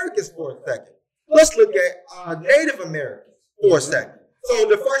African Americans for a second. Let's look at Native Americans for a second. So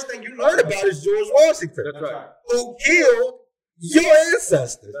the first thing you learn about is George Washington. That's right. Who killed your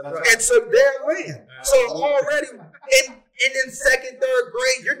ancestors right. and took their land. So already in second, third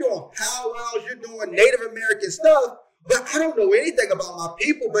grade, you're doing powwows, you're doing Native American stuff, but I don't know anything about my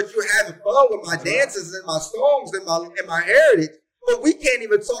people, but you're having fun with my dances and my songs and my heritage. But we can't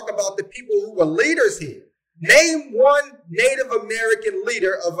even talk about the people who were leaders here. Name one Native American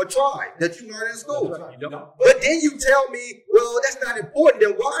leader of a tribe that you learn in school. Right. You don't. But then you tell me, well, that's not important.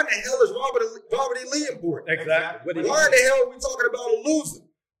 Then why in the hell is Robert E. Lee important? Exactly. Why in the hell are we talking about a loser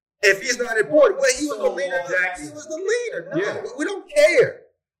if he's not important? Well, he was the leader. He was the leader. No, we don't care.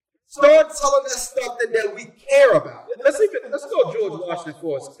 Start telling us stuff that we care about. Let's go George Washington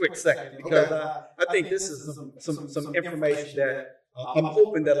for a quick second because I think this is some information that I'm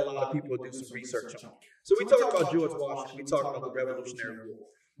hoping that a lot of people will do some research on. So we talk about George Washington, we talk about the Revolutionary War,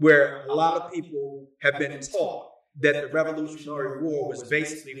 where a lot of people have been taught that the Revolutionary War was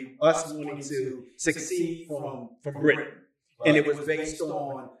basically us wanting to succeed from Britain. And it was based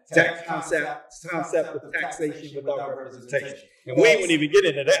on that concept of taxation without representation. And we ain't even get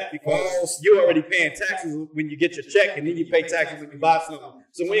into that because you're already paying taxes when you get your check, and then you pay taxes when you buy something.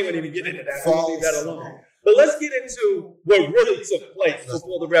 So we ain't even get into that. We'll leave that alone. But let's get into what really took place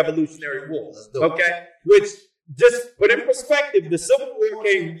before the Revolutionary War. Okay? Which, just put in perspective, the Civil War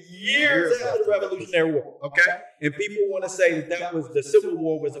came years after the Revolutionary War. Okay? And people want to say that the Civil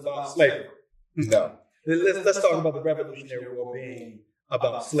War was about slavery. No. Let's talk about the Revolutionary War being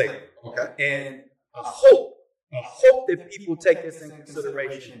about slavery. Okay. And I hope that people take this into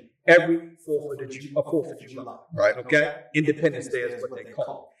consideration every 4th of July. Right. Okay? Independence Day is what they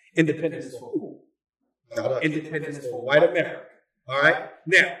call it. Independence for who? Independence for white America. All right?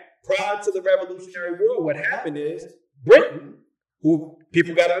 Now, prior to the Revolutionary War, what happened is Britain, who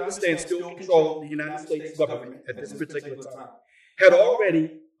people got to understand still controlled the United States government at this particular time, had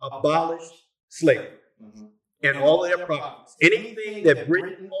already abolished slavery and all of their properties. Anything that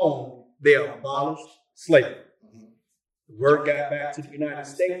Britain owned, they abolished slavery. The word got back to the United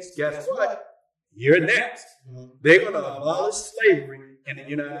States. Guess what? You're next. They're going to abolish slavery in the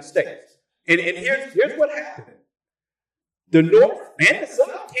United States. And here's what happened. The North and the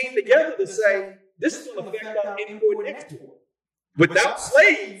South came together to say, this is going to affect our import and export. Without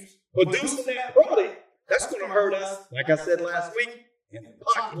slaves producing that product, that's going to hurt us, like I said last week, in the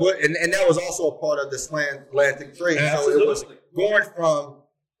pocket. Well, and that was also a part of the transatlantic trade. Absolutely. So it was going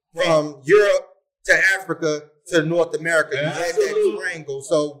from Europe to Africa to North America. You had that triangle.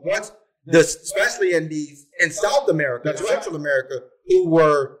 So once, especially in South America, Central America, who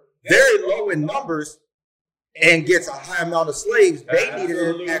were very low in numbers and gets a high amount of slaves, they needed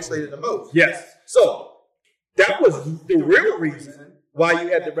it actually the most. Yes. So that was the real reason why you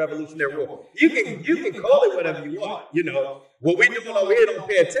had the Revolutionary War. You can call it whatever you want. You know, what we doing over here don't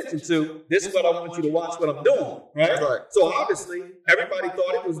pay attention to. This is what I want you to watch what I'm doing. Right? So obviously, everybody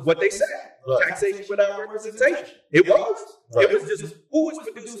thought it was what they said. Right. Taxation without representation. It was. Right. It was just who was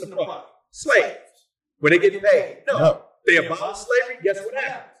producing the product? Slaves. Were they getting paid? No. They abolished slavery. Guess what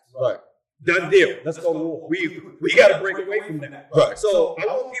happens? Right. Done deal. Let's go to war. We got to break away from that. Right. So I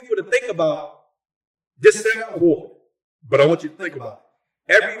want people to think about this sound war, but I want you to think about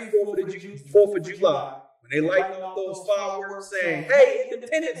it. Every 4th of July, when they light up those fireworks saying, "Hey,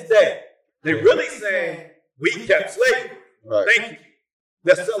 Independence Day," they really saying, "We kept slavery." Right. Thank you.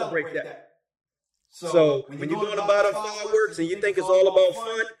 Let's celebrate that. So when you're going to buy them fireworks and you think it's all about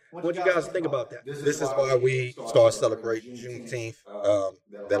fun, what you guys think about that? This is why we start celebrating Juneteenth,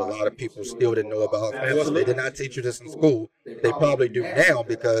 that a lot of people still didn't know about. They did not teach you this in school. They probably do now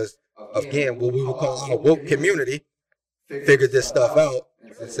because, again, what we would call our woke community figured this stuff out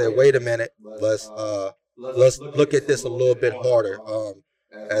and said, wait a minute, let's look at this a little bit harder.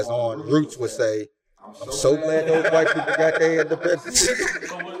 As On Roots would say, I'm so glad those white people got their independence. So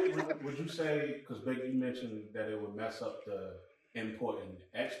would you say, because Baker, you mentioned that it would mess up the import and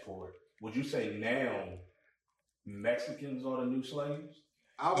export, would you say now Mexicans are the new slaves?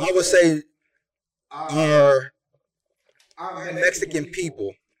 I would say our Mexican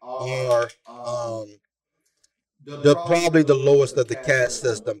people are probably the lowest of the caste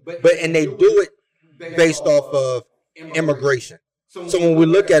system, and they do it based off of immigration. So when we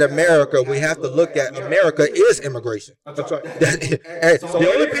look at America, we have to look at America is immigration. That's right.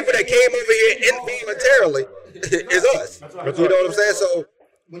 The only people that came over here involuntarily is us. You know what I'm saying? So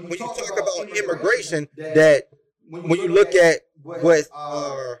when you talk about immigration, that when you look at what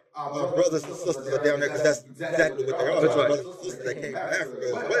our brothers and sisters are down there, because that's exactly what they are. That's right. Brothers and sisters that came from Africa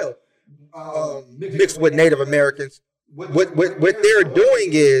as well, mixed with Native Americans. What they're doing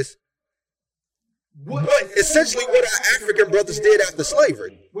is essentially what our African brothers did after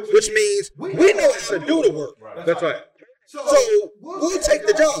slavery, which means we know how to do the work. That's right. So we'll take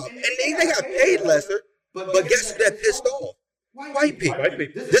the job, and they got paid lesser. But guess who that pissed off? White people.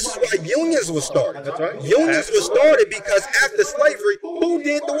 This is why unions were started. That's right. Unions were started because after slavery, who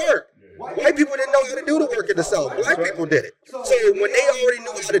did the work? White people didn't know how to do the work in the South. Black people did it. So when they already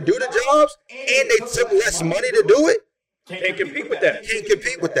knew how to do the jobs and they took less money to do it, can't compete with that. Can't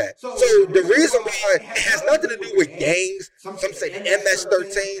compete with that. So the reason why it has nothing to do with gangs, some say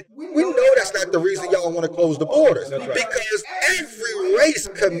MS-13, we know that's not the reason y'all want to close the borders. Because every race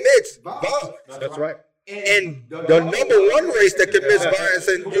commits violence. That's right. And the number one race that commits violence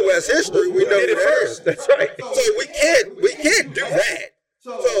in U.S. history, we know it first. That's right. So we can't do that.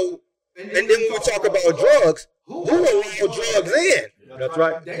 So, and then when we talk about drugs, who allowed drugs in? That's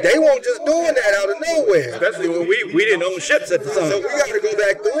right. They weren't just doing that out of nowhere. Especially when we didn't own ships at the time. So we got to go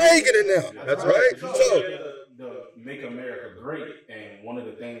back to Reagan and them. That's right. So the Make America Great, and one of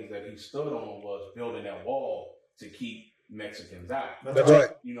the things that he stood on was building that wall to keep Mexicans out. That's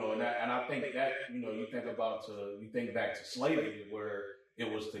right. You know, and I think that, you know, you think back to slavery, where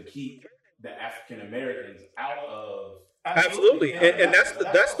it was to keep the African Americans out of. Absolutely, and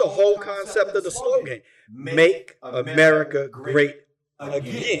that's the whole concept of the slogan: "Make America Great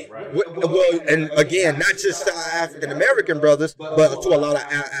Again." Right. Well, and again, not just to our African American brothers, but to a lot of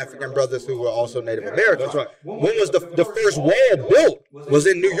African brothers who were also Native Americans. That's right. When was the first wall built? Was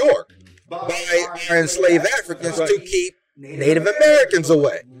in New York by our enslaved Africans to keep Native Americans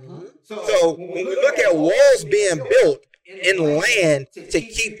away. So when we look at walls being built in land to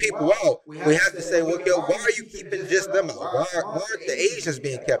keep people out, we have to say, well, why are you keeping just them out? Why aren't the Asians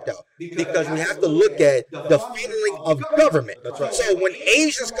being kept out? Because we have to look at the funneling of government. That's right. So when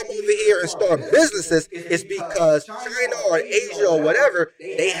Asians come over here and start businesses, it's because China or Asia or whatever,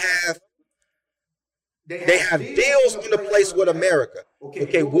 they have deals on the place with America.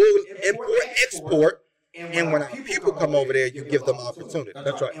 Okay, we'll import, export. And when our people come over there, you give them opportunity.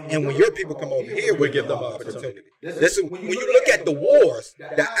 That's right. And when your people come over here, we give them opportunity. This is, when you look at the wars,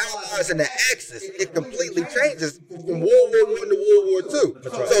 the Allies and the Axis, it completely changes from World War I to World War II.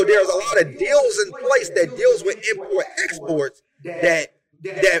 That's right. So there's a lot of deals in place that deals with import exports that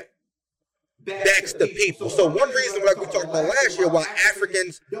backs the people. So one reason, like we talked about last year, why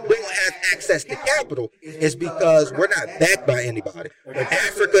Africans don't have access to capital is because we're not backed by anybody.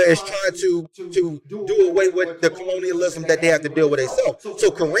 Africa is trying to do away with the colonialism that they have to deal with themselves. So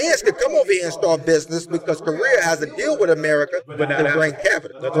Koreans can come over here and start business because Korea has a deal with America to bring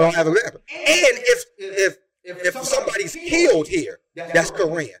capital. They don't have a capital. And if somebody's killed here, that's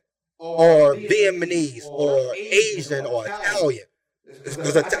Korean or Vietnamese or Asian or Italian.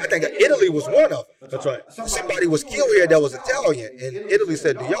 Because I think Italy was one of them. That's right. Somebody was killed here that was Italian, and Italy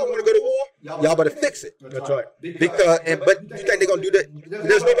said, "Do y'all want to go to war? Y'all better fix it." That's right. But you think they're gonna do that?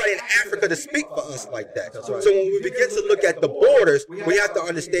 There's nobody in Africa to speak for us like that. That's right. So when we begin to look at the borders, we have to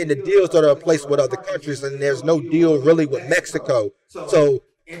understand the deals that are in place with other countries, and there's no deal really with Mexico. So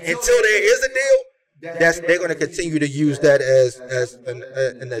until there is a deal, they're going to continue to use that as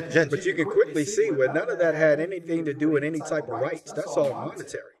an agenda. But you can quickly see where none of that had anything to do with any type of rights. That's all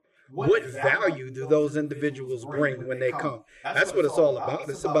monetary. What value do those individuals bring when they come? That's what it's all about.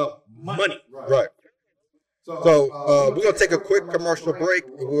 It's about money. Right. So we're going to take a quick commercial break,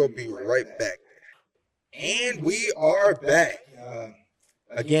 and we'll be right back. And we are back.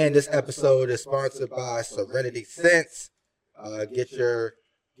 Again, this episode is sponsored by Serenity Scents. Get your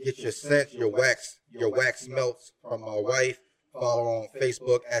scents, your wax melts from my wife. Follow on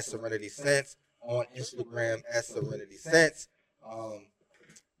Facebook at Serenity Scents, on Instagram at Serenity Scents.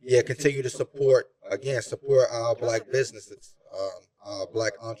 Continue to support our black businesses, our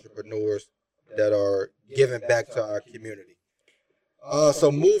black entrepreneurs that are giving back to our community.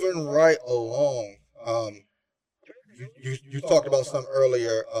 So moving right along, you talked about some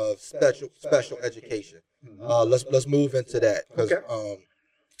earlier of special education. Let's move into that, because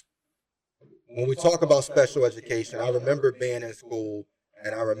when we talk about special education, I remember being in school,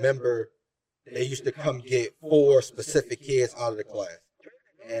 and I remember they used to come get 4 specific kids out of the class.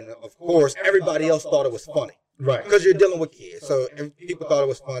 And of course, everybody else thought it was funny. Right. Because you're dealing with kids. So people thought it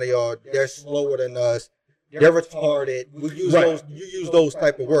was funny, or they're slower than us, they're retarded. You use those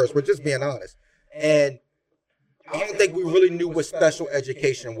type of words. We're just being honest. And I don't think we really knew what special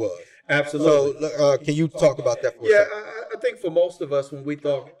education was. Absolutely. So can you talk about that for a second? I think for most of us, when we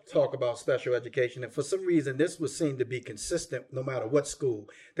talk about special education, and for some reason this was seen to be consistent no matter what school,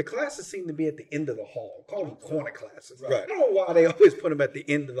 the classes seem to be at the end of the hall. Call them corner classes. Right. I don't know why they always put them at the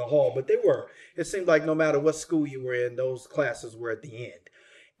end of the hall, but they were. It seemed like no matter what school you were in, those classes were at the end.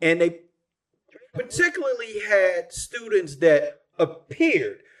 And they particularly had students that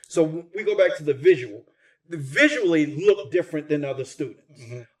appeared. So we go back to the visual. They visually looked different than other students.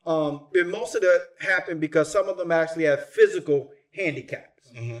 Mm-hmm. And most of that happened because some of them actually have physical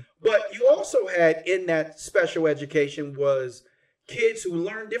handicaps. Mm-hmm. But you also had in that special education was kids who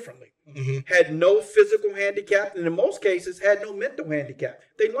learned differently, had no physical handicap, and in most cases had no mental handicap.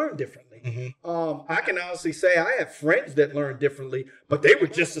 They learned differently. I can honestly say I have friends that learned differently, but they were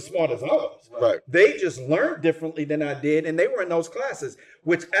just as smart as I was. Right. They just learned differently than I did, and they were in those classes,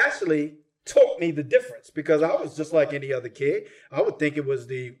 which actually taught me the difference, because I was just like any other kid. I would think it was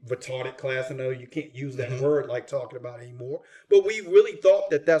the retarded class. I know you can't use that word like talking about anymore, but we really thought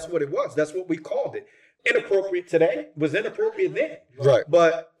that that's what it was. That's what we called it. Inappropriate today was inappropriate then. Right.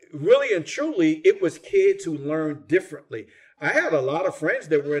 But really and truly, it was kids who learned differently. I had a lot of friends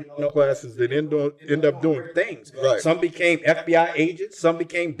that were in classes that end up doing things. Right. Some became FBI agents, some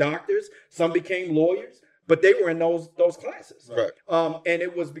became doctors, some became lawyers. But they were in those classes. Right. And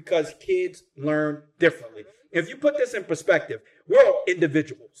it was because kids learn differently. If you put this in perspective, we're all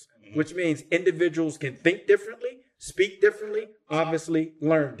individuals, which means individuals can think differently, speak differently, obviously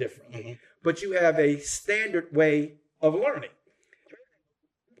learn differently. But you have a standard way of learning.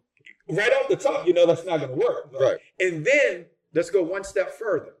 Right off the top, you know that's not going to work. Right. And then let's go one step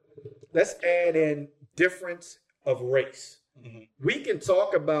further. Let's add in difference of race. We can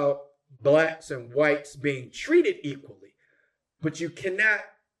talk about blacks and whites being treated equally, but you cannot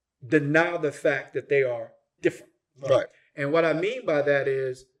deny the fact that they are different. Right. And what I mean by that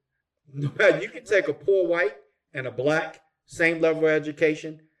is, you can take a poor white and a black, same level of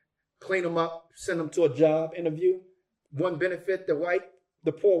education, clean them up, send them to a job interview. One benefit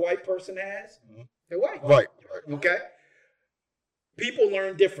the poor white person has, they're white. Right. Okay? People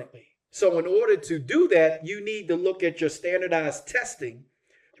learn differently. So in order to do that, you need to look at your standardized testing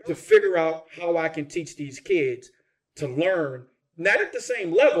to figure out how I can teach these kids to learn, not at the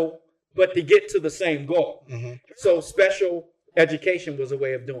same level, but to get to the same goal. So special education was a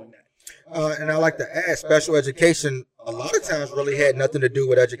way of doing that. And I like to add, special education a lot of times really had nothing to do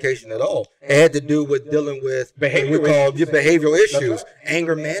with education at all. It had to do with dealing with behavioral issues,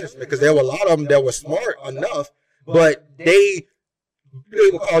 anger management, because there were a lot of them that were smart enough, but they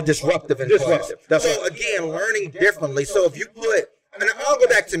were called disruptive in class. So again, learning differently. So if you put, and I'll go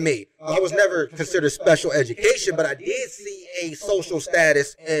back to me. I was never considered special education, but I did see a social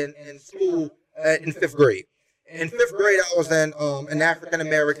status in school in 5th grade. In 5th grade, I was in an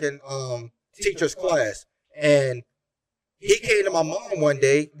African-American teacher's class, and he came to my mom one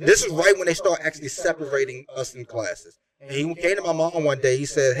day. This is right when they start actually separating us in classes. And he came to my mom one day. He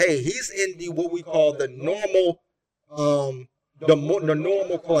said, hey, he's in what we call the normal the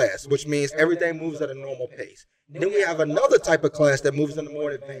normal class, which means everything moves at a normal pace. Then we have another type of class that moves in a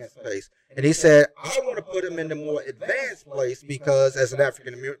more advanced pace. And he said, I want to put him in the more advanced place because as an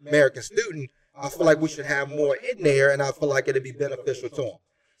African-American student, I feel like we should have more in there, and I feel like it'd be beneficial to him.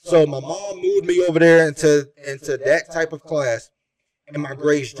 So my mom moved me over there into that type of class, and my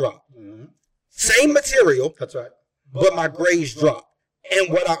grades dropped. same material, That's right. but my grades dropped.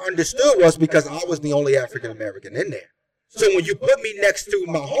 And what I understood was because I was the only African American in there. So when you put me next to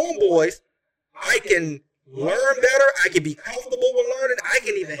my homeboys, I can learn better. I can be comfortable with learning. I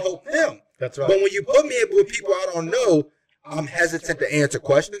can even help them. That's right. But when you put me with people I don't know, I'm hesitant to answer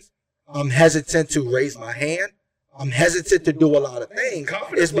questions. I'm hesitant to raise my hand. I'm hesitant to do a lot of things.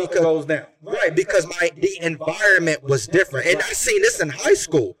 Confidence level goes down. Right, because the environment was different. And I seen this in high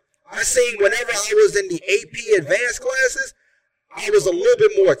school. I seen whenever I was in the AP advanced classes, I was a little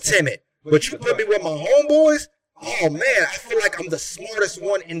bit more timid. But you put me with my homeboys, oh man, I feel like I'm the smartest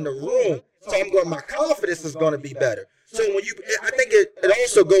one in the room. So my confidence is going to be better. So I think it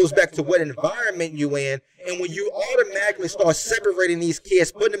also goes back to what environment you in. And when you automatically start separating these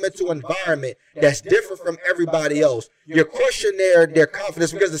kids, putting them into an environment that's different from everybody else, you're crushing their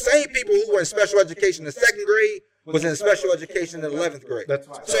confidence, because the same people who were in special education in the second grade was in special education in the 11th grade. That's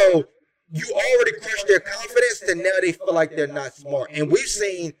right. So you already crushed their confidence, and now they feel like they're not smart. And we've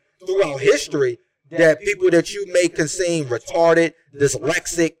seen throughout history that people that you may consider retarded,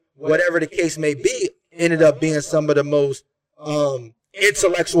 dyslexic, whatever the case may be, ended up being some of the most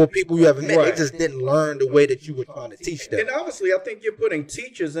intellectual people you ever met. Right. They just didn't learn the way that you were trying to teach them. And obviously, I think you're putting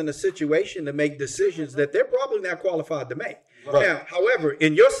teachers in a situation to make decisions that they're probably not qualified to make. Right. Now, however,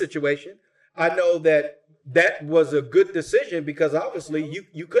 in your situation, I know that was a good decision, because obviously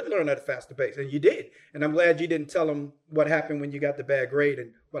you could learn at a faster pace, and you did. And I'm glad you didn't tell them what happened when you got the bad grade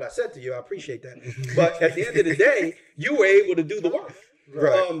and what I said to you. I appreciate that. But at the end of the day, you were able to do the work.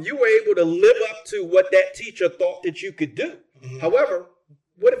 Right. You were able to live up to what that teacher thought that you could do. Mm-hmm. However,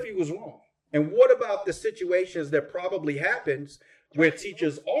 what if he was wrong? And what about the situations that probably happens where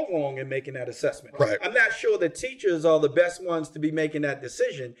teachers are wrong in making that assessment? Right. I'm not sure that teachers are the best ones to be making that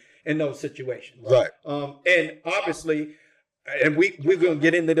decision in those situations. Right. And obviously, and we're going to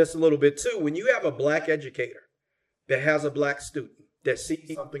get into this a little bit too, when you have a black educator that has a black student that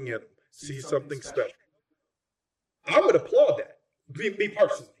sees something in them, sees something special, I would applaud that. Me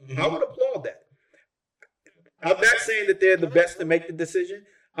personally, I would applaud that. I'm not saying that they're the best to make the decision.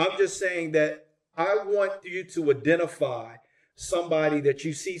 I'm just saying that I want you to identify somebody that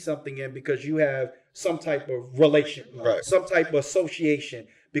you see something in because you have some type of relation, Right. some type of association,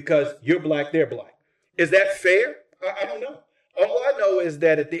 because you're black, they're black. Is that fair? I don't know. All I know is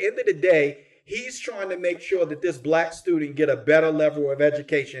that at the end of the day, he's trying to make sure that this black student get a better level of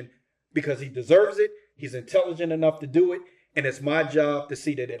education because he deserves it. He's intelligent enough to do it. And it's my job to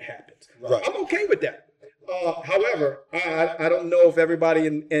see that it happens. Right. I'm okay with that. However, I don't know if everybody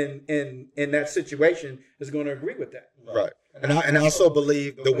in that situation is going to agree with that. Right. And I also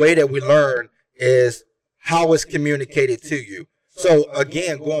believe the way that we learn is how it's communicated to you. So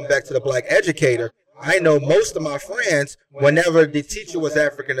again, going back to the black educator, I know most of my friends, whenever the teacher was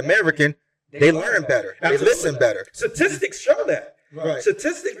African American, they learn better. They listen better. Statistics show that. Right.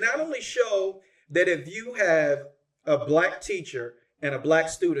 Statistics not only show that if you have a black teacher and a black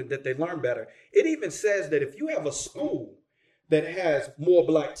student, that they learn better. It even says that if you have a school that has more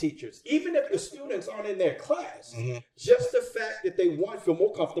black teachers, even if the students aren't in their class, just the fact that they feel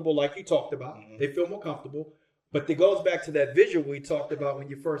more comfortable, like you talked about, they feel more comfortable. But it goes back to that visual we talked about when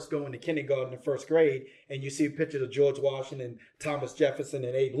you first go into kindergarten and first grade, and you see pictures of George Washington, Thomas Jefferson,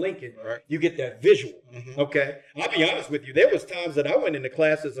 and Abe Lincoln. Right. You get that visual. Okay, I'll be honest with you. There was times that I went into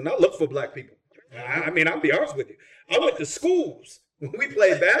classes and I looked for black people. I'll be honest with you. I went to schools when we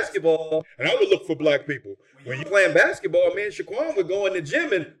played basketball, and I would look for black people. When you're playing basketball, me and Shaquan would go in the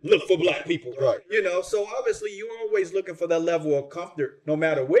gym and look for black people. Right. So obviously you're always looking for that level of comfort no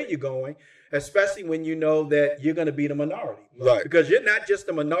matter where you're going, especially when you know that you're going to be the minority. Right. Because you're not just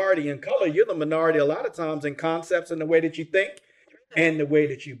a minority in color, you're the minority a lot of times in concepts and the way that you think and the way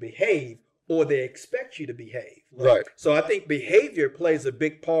that you behave, or they expect you to behave. Right. So I think behavior plays a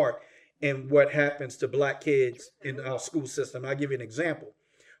big part in what happens to black kids in our school system. I'll give you an example.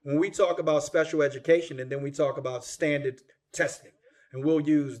 When we talk about special education and then we talk about standard testing, and we'll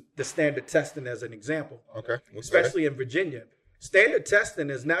use the standard testing as an example, Okay. especially in Virginia. Standard testing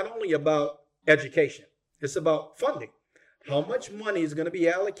is not only about education, it's about funding. How much money is going to be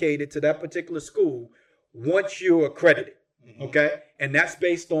allocated to that particular school once you're accredited, okay? And that's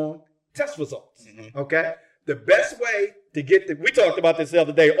based on test results, okay? The best way to get we talked about this the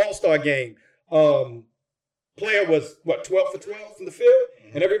other day, All-Star game. Player was, 12 for 12 from the field?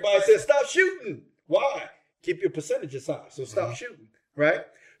 And everybody said, stop shooting. Why? Keep your percentages high, so stop shooting, right?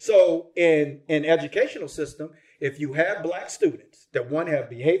 So in educational system, if you have black students that have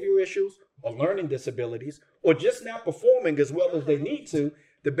behavior issues or learning disabilities or just not performing as well as they need to,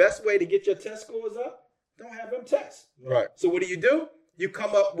 the best way to get your test scores up, don't have them test. Right. So what do? You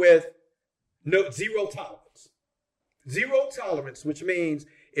come up with No, zero tolerance. Zero tolerance, which means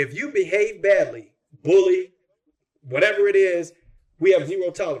if you behave badly, bully, whatever it is, we have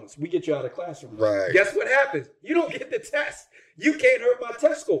zero tolerance. We get you out of the classroom. Right. Guess what happens? You don't get the test. You can't hurt my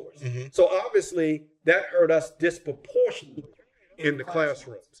test scores. So obviously that hurt us disproportionately in the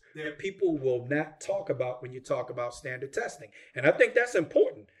classrooms that people will not talk about when you talk about standard testing. And I think that's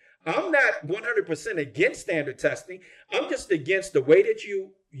important. I'm not 100% against standard testing. I'm just against the way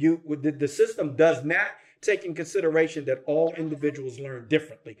that the system does not take in consideration that all individuals learn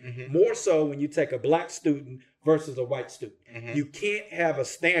differently. More so when you take a black student versus a white student. You can't have a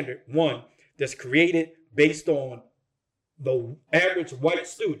standard, one, that's created based on the average white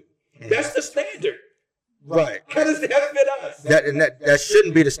student. That's the standard. Right. How does that fit us? That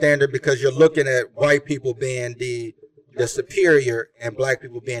shouldn't be the standard, because you're looking at white people being the superior and black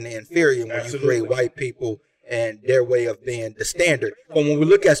people being the inferior when you create white people and their way of being the standard. But when we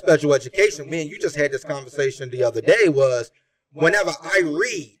look at special education, me and you just had this conversation the other day, was whenever I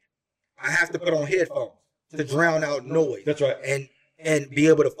read, I have to put on headphones to drown out noise. That's right. And be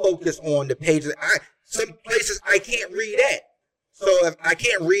able to focus on the pages. Some places I can't read at. So if I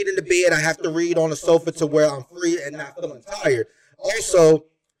can't read in the bed, I have to read on the sofa to where I'm free and not feeling tired. Also,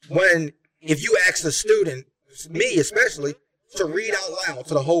 if you ask a student, me especially, to read out loud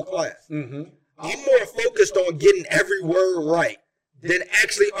to the whole class, I'm more focused on getting every word right than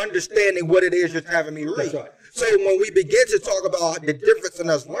actually understanding what it is you're having me read. That's right. So when we begin to talk about the difference in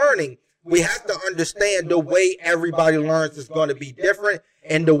us learning, we have to understand the way everybody learns is going to be different,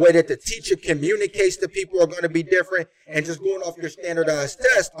 and the way that the teacher communicates to people are going to be different. And just going off your standardized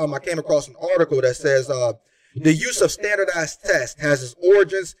test, I came across an article that says the use of standardized tests has its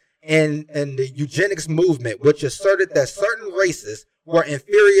origins in the eugenics movement, which asserted that certain races were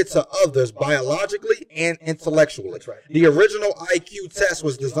inferior to others biologically and intellectually. That's right. The original IQ test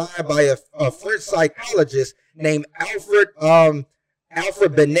was designed by a French psychologist named Alfred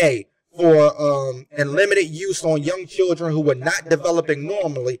Binet for and limited use on young children who were not developing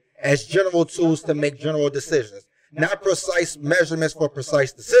normally as general tools to make general decisions, not precise measurements for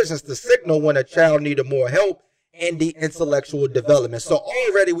precise decisions to signal when a child needed more help in the intellectual development. So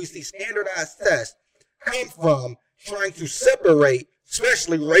already we see standardized tests come from trying to separate,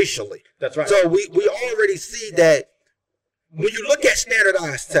 especially racially. That's right. So we already see that when you look at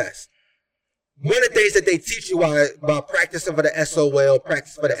standardized tests, one of the things that they teach you about practicing for the SOL,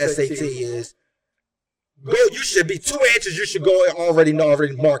 practice for the SAT is, you should be 2 answers you should go and already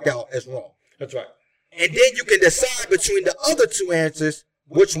mark out as wrong. That's right. And then you can decide between the other 2 answers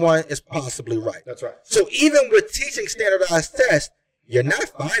which one is possibly right. That's right. So even with teaching standardized tests, you're not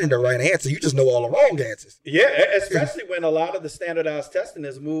finding the right answer. You just know all the wrong answers. Yeah, especially when a lot of the standardized testing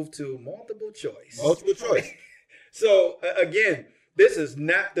has moved to multiple choice. Multiple choice. So again, this is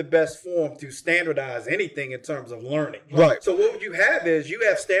not the best form to standardize anything in terms of learning. Right. So what you have is you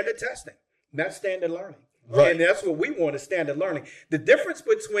have standard testing, not standard learning. Right. And that's what we want, is standard learning. The difference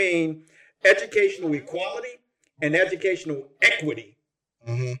between educational equality and educational equity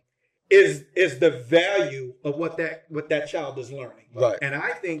is the value of what that child is learning. Right. And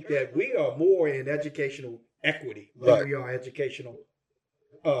I think that we are more in educational equity than we are educational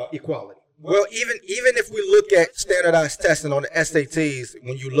equality. Well, even if we look at standardized testing on the SATs,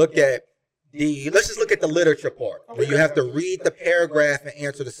 when you look at let's just look at the literature part, where you have to read the paragraph and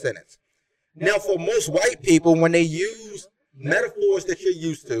answer the sentence. Now, for most white people, when they use metaphors that you're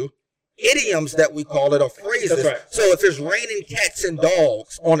used to, idioms that we call it, or phrases. That's right. So if it's raining cats and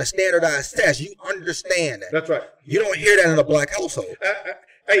dogs on a standardized test, you understand that. That's right. You don't hear that in a black household.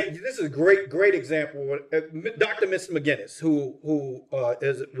 Hey, this is a great example. Dr. Miss McGinnis, who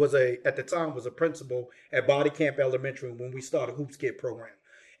was at the time a principal at Body Camp Elementary when we started Hoops Kid program,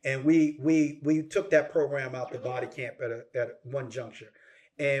 and we took that program out to Body Camp at one juncture,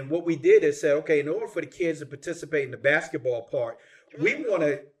 and what we did is said, okay, in order for the kids to participate in the basketball part, we want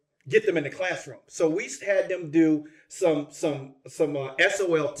to get them in the classroom. So we had them do some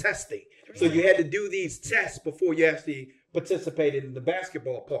SOL testing. So you had to do these tests before you actually participated in the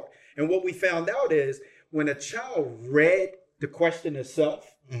basketball part. And what we found out is when a child read the question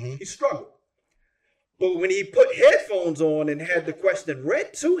itself, he struggled. But when he put headphones on and had the question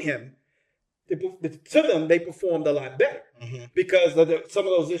read to him, they performed a lot better. Because of some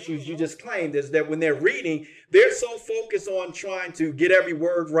of those issues you just claimed, is that when they're reading, they're so focused on trying to get every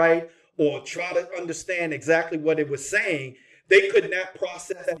word right or try to understand exactly what it was saying, they could not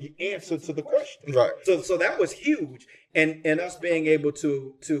process the answer to the question. Right. So that was huge. And us being able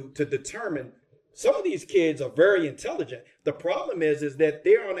to determine some of these kids are very intelligent. The problem is that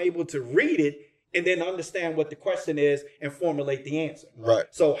they're unable to read it and then understand what the question is and formulate the answer. Right.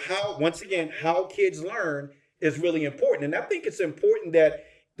 So how kids learn is really important. And I think it's important that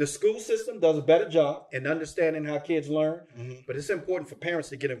the school system does a better job in understanding how kids learn, but it's important for parents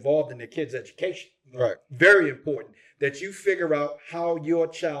to get involved in their kids' education. Right. Very important that you figure out how your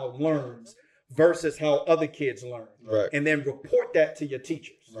child learns versus how other kids learn. Right. And then report that to your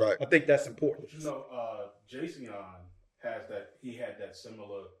teachers. Right. I think that's important. You know, Jason has that. He had that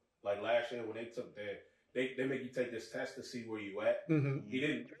similar. Like last year when they took that, they make you take this test to see where you at. Mm-hmm. He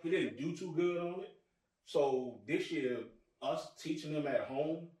didn't do too good on it. So this year, us teaching him at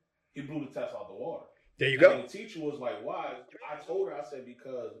home, he blew the test out the water. There you go. And the teacher was like, "Why?" I told her, I said,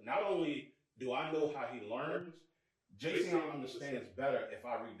 because not only do I know how he learns, Jason understands better if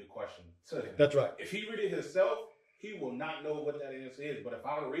I read the question to him. That's right. If he read it himself, he will not know what that answer is. But if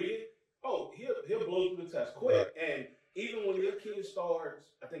I read it, he'll blow through the test quick. Right. And even when your kid starts,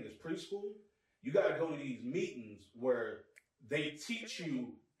 I think it's preschool, you got to go to these meetings where they teach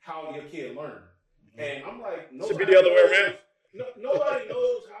you how your kid learns. And I'm like, Should be the other way around. Nobody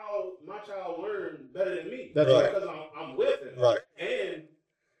knows how my child learned better than me. That's right. Because I'm with him. Right. And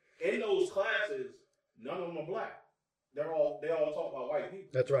in those classes, none of them are black. They all talk about white people.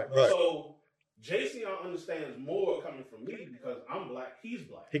 That's right. Right. So Jason understands more coming from me because I'm black, he's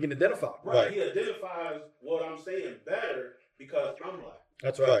black. He can identify. Right. He identifies what I'm saying better because I'm black.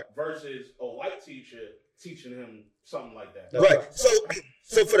 That's right. Right. Versus a white teacher teaching him something like that. That's Right.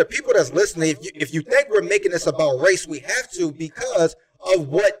 So for the people that's listening, if you think we're making this about race, we have to because of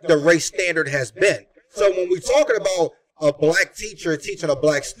what the race standard has been. So when we're talking about a black teacher teaching a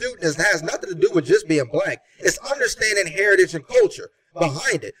black student, it has nothing to do with just being black. It's understanding heritage and culture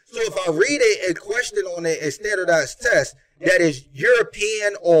behind it. So if I read a question on a standardized test that is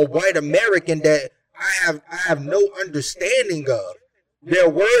European or white American that I have no understanding of, there are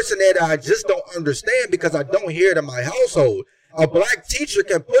words in there that I just don't understand because I don't hear it in my household. A black teacher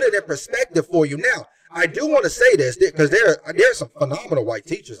can put it in perspective for you. Now, I do want to say this because there are some phenomenal white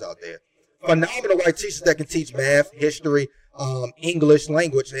teachers out there. Phenomenal white teachers that can teach math, history, English,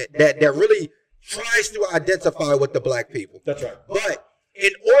 language, that really tries to identify with the black people. That's right. But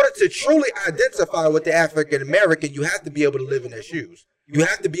in order to truly identify with the African American, you have to be able to live in their shoes. You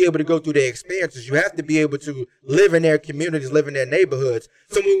have to be able to go through their experiences. You have to be able to live in their communities, live in their neighborhoods.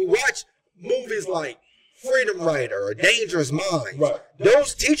 So when we watch movies like Freedom Rider or Dangerous Minds, Right.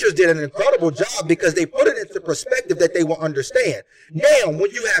 those teachers did an incredible job because they put it into perspective that they will understand. Now,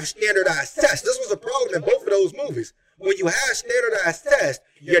 when you have standardized tests, this was a problem in both of those movies. When you have standardized tests,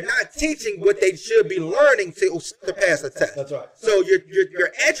 you're not teaching what they should be learning to pass a test. That's right. So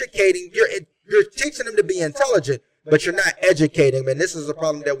you're educating, you're teaching them to be intelligent, but you're not educating them. And this is a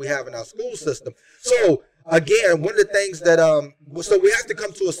problem that we have in our school system. So again, one of the things that so we have to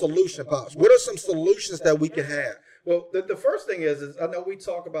come to a solution, Pops. What are some solutions that we can have? Well, the first thing is I know we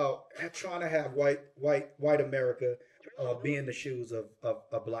talk about trying to have white America be in the shoes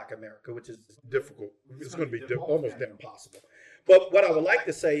of Black America, which is difficult. It's going to be almost impossible. But what I would like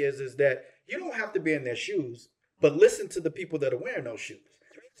to say is that you don't have to be in their shoes, but listen to the people that are wearing those shoes.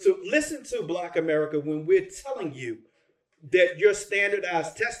 So listen to Black America when we're telling you that your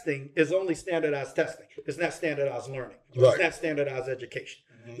standardized testing is only standardized testing. It's not standardized learning. Right. It's not standardized education.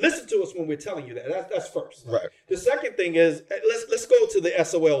 Listen to us when we're telling you that. That's first. Right. The second thing is let's go to the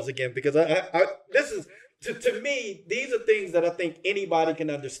SOLs again because this is to me these are things that I think anybody can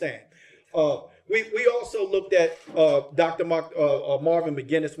understand. We also looked at Dr. Marvin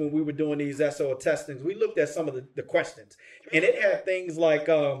McGinnis when we were doing these SOL testings. We looked at some of the questions, and it had things like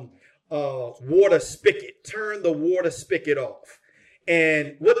water spigot, turn the water spigot off.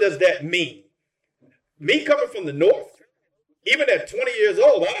 And what does that mean? Me coming from the North, even at 20 years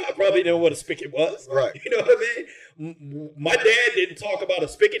old, I probably didn't know what a spigot was. Right. You know what I mean? My dad didn't talk about a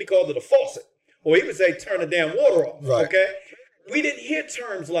spigot. He called it a faucet. Or he would say, turn the damn water off. Right. Okay? We didn't hear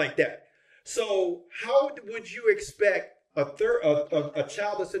terms like that. So how would you expect a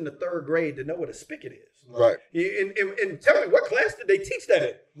child that's in the third grade to know what a spigot is? Right. And tell me, what class did they teach that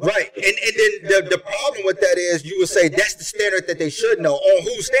in? Right. And then the problem with that is you would say that's the standard that they should know. On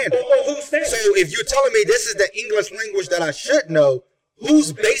whose standard? On whose standard? So if you're telling me this is the English language that I should know,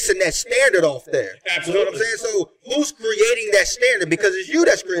 who's basing that standard off there? Absolutely. You know what I'm saying? So who's creating that standard? Because it's you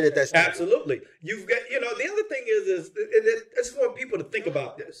that's created that standard. Absolutely. You've got, the other thing is and I just want people to think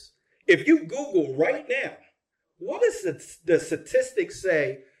about this. If you Google right now, what does the statistics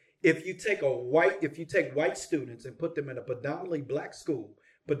say if you take white students and put them in a predominantly black school,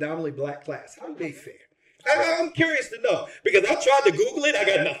 predominantly black class, how do they fare? I'm curious to know because I tried to Google it. I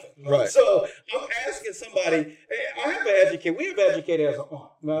got nothing. Right. So I'm asking somebody. Hey, I have an educator. We have an educator as an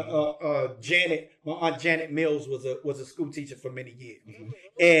aunt. My aunt Janet Mills was a school teacher for many years,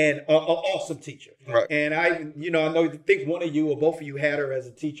 and an awesome teacher. Right. And I think one of you or both of you had her as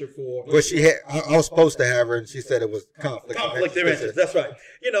a teacher for. Well, she had. I was supposed to have her, and she said it was conflict of interest. That's right.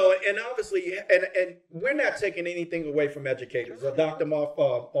 And obviously, and we're not taking anything away from educators. Dr.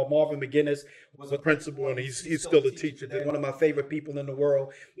 Marvin McGinnis was a principal, and he's still a teacher. They're one of my favorite people in the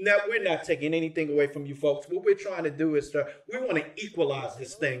world. Now, we're not taking anything away from you folks. What we're trying to do is we want to equalize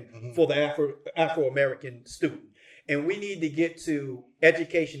this thing for the Afro-American student. And we need to get to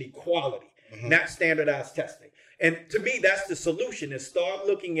education equality, not standardized testing. And to me, that's the solution, is start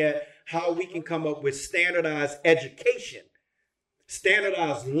looking at how we can come up with standardized education,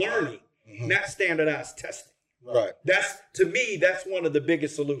 standardized learning, not standardized testing. Right. To me, that's one of the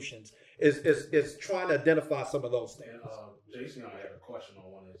biggest solutions is trying to identify some of those things. And Jason and I had a question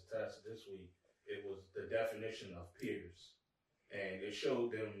on one of his tests this week. It was the definition of peers. And it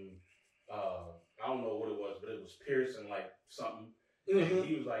showed them, I don't know what it was, but it was piercing like something. And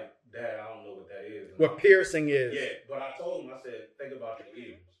he was like, Dad, I don't know what that is. What piercing is. Yeah, but I told him, I said, think about your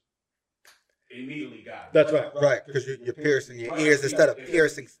ears. Immediately got it. That's right. Right, because you're piercing your ears instead of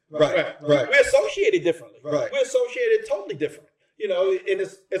piercing. Right. We're associated differently. Right. We're associated totally different. And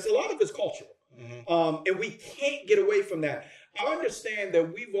it's a lot of it's cultural. And we can't get away from that. I understand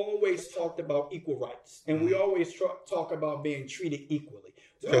that we've always talked about equal rights, and we always talk about being treated equally.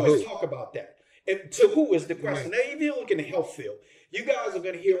 We always talk about that. And to who is the question? Now, if you look in the health field, you guys are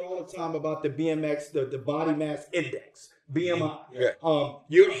going to hear all the time about the BMX, the body mass index, BMI,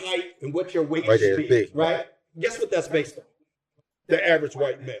 your height and what your weight should be, right? Guess what that's based on? The average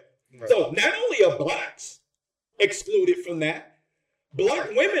white male. Right. So not only are blacks excluded from that, Black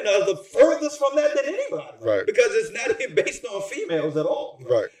women are the furthest from that than anybody. Right. Because it's not even based on females at all.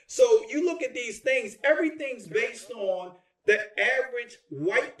 Right. So you look at these things, everything's based on the average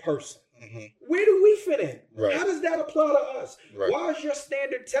white person. Where do we fit in? Right. How does that apply to us? Right. Why is your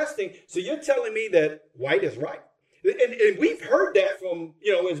standard testing? So you're telling me that white is right. And we've heard that from,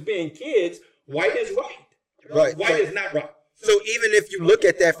 as being kids, white is right. Right. White is not right. So even if you look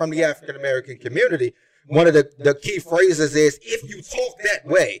at that from the African American community, one of the key phrases is, if you talk that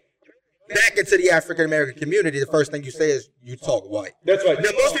way, back into the African American community, the first thing you say is you talk white. That's right. Now,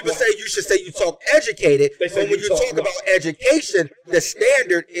 most people say you should say you talk educated, but when you talk about education, the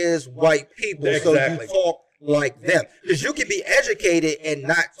standard is white people. Exactly. So you talk like them. Because you can be educated and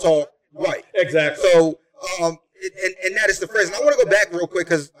not talk white. Exactly. So, and that is the phrase. And I want to go back real quick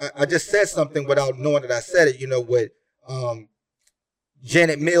because I just said something without knowing that I said it, with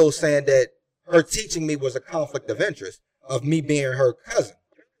Janet Mills saying that her teaching me was a conflict of interest of me being her cousin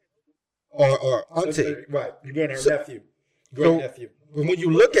or auntie. Right. You're being her nephew. Great nephew. When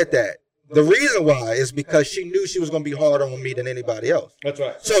you look at that, the reason why is because she knew she was going to be harder on me than anybody else. That's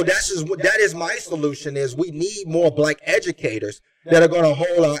right. So that is my solution is we need more black educators that are going to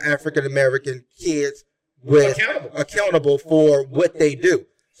hold our African American kids accountable for what they do.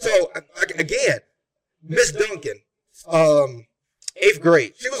 So again, Miss Duncan, 8th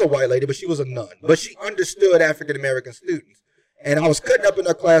grade, she was a white lady, but she was a nun. But she understood African American students. And I was cutting up in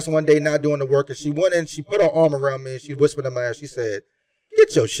her class one day, not doing the work, and she went in, she put her arm around me, and she whispered in my ear, she said,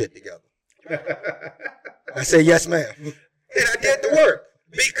 "Get your shit together." I said, "Yes, ma'am." And I did the work.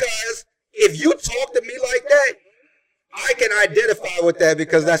 Because if you talk to me like that, I can identify with that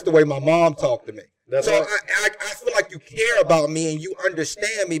because that's the way my mom talked to me. So I feel like you care about me and you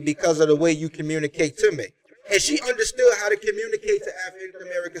understand me because of the way you communicate to me. And she understood how to communicate to African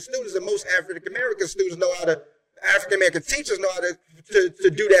American students, and most African American students know how to. African American teachers know how to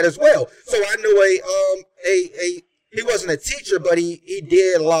do that as well. So I know he wasn't a teacher, but he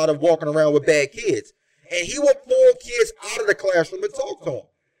did a lot of walking around with bad kids, and he would pull kids out of the classroom and talk to them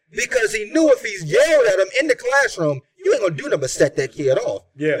because he knew if he's yelled at them in the classroom, you ain't gonna do nothing but set that kid off.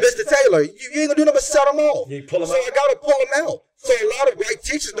 Yeah, Mr. Taylor, you ain't gonna do nothing but set them off. You pull them so out. I gotta pull them out. So a lot of white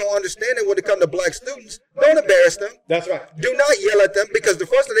teachers don't understand it when it comes to black students. Don't embarrass them. That's right. Do not yell at them because the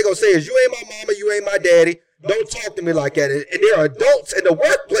first thing they're gonna say is, "You ain't my mama, you ain't my daddy. Don't talk to me like that." And there are adults in the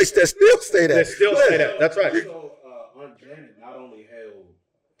workplace that still say that. They still say that. That's right. So, Aunt Janet not only held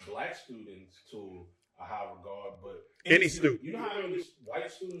black students to a high regard, but any student. You know how many white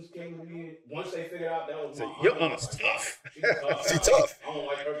students came to me once they figured out that was my your aunt? aunt's tough. She tough. I don't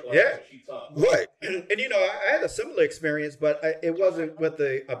like her class, Yeah. but she tough. Right. And I had a similar experience, but it wasn't with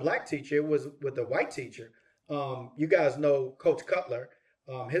a black teacher. It was with a white teacher. You guys know Coach Cutler.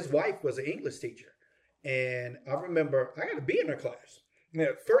 His wife was an English teacher. And I remember I got to be in her class.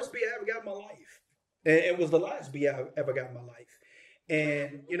 First B I ever got in my life. And it was the last B I ever got in my life.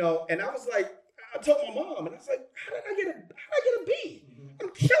 And, you know, and I was like, I told my mom, and I was like, how did I get a B? I'm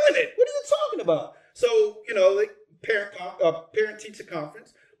killing it. What are you talking about? So, you know, like parent-teacher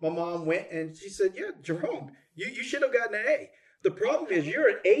conference, my mom went and she said, yeah, Jerome, you should have gotten an A. The problem is you're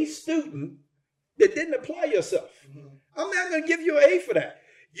an A student that didn't apply yourself. I'm not going to give you an A for that.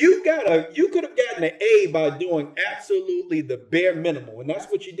 You could have gotten an A by doing absolutely the bare minimum, and that's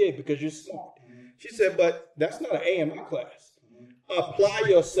what you did because you're smart. She said, but that's not an A in my class. Apply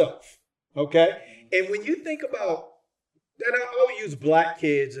yourself, okay? And when you think about, and I always use black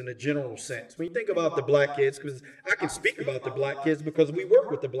kids in a general sense. When you think about the black kids, because I can speak about the black kids because we work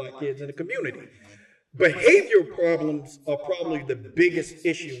with the black kids in the community. Behavioral problems are probably the biggest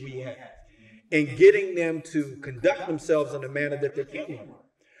issue we have in getting them to conduct themselves in a manner that they can.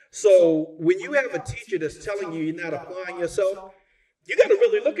 So when you have a teacher that's telling you you're not applying yourself, you got to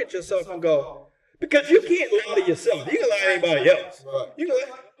really look at yourself and go, because you can't lie to yourself. You can lie to anybody else. You can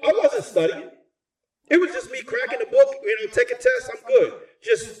lie. I wasn't studying. It was just me cracking the book, take a test, I'm good.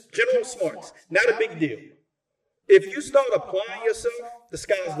 Just general smarts. Not a big deal. If you start applying yourself, the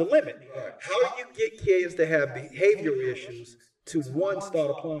sky's the limit. How do you get kids to have behavioral issues to, one,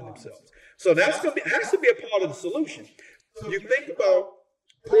 start applying themselves? So that's has to be a part of the solution. You think about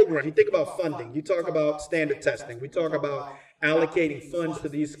program, you think about funding, you talk about standard testing, we talk about allocating funds to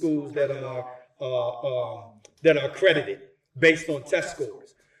these schools that are accredited based on test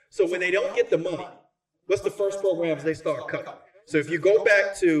scores. So when they don't get the money, what's the first programs they start cutting? So if you go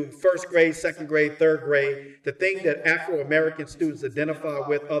back to first grade, second grade, third grade, the thing that Afro-American students identify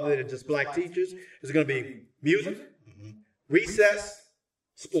with other than just black teachers is going to be music, recess,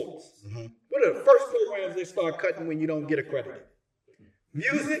 sports. What are the first programs they start cutting when you don't get accredited?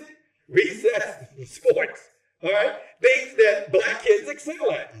 Music, recess, sports. All right? Things that black kids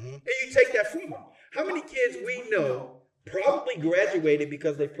excel at. And you take that from them. How many kids we know probably graduated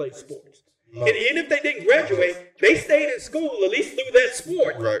because they played sports? And even if they didn't graduate, they stayed in school at least through that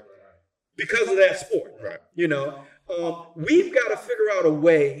sport. Right. Because of that sport. Right. You know, we've got to figure out a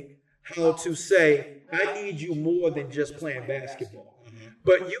way how to say, I need you more than just playing basketball.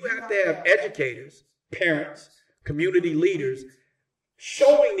 But you have to have educators, parents, community leaders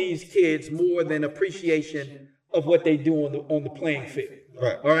showing these kids more than appreciation of what they do on the playing field.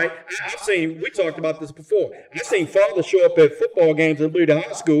 Right. All right. We talked about this before. I've seen fathers show up at football games at Louisville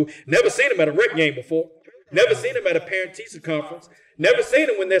High School. Never seen them at a rec game before. Never seen them at a parent-teacher conference. Never seen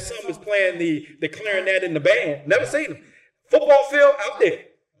them when their son was playing the clarinet in the band. Never seen them. Football field out there.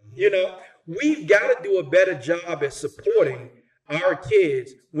 You know, we've got to do a better job at supporting our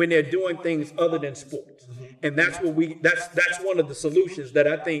kids when they're doing things other than sports. And that's that's one of the solutions that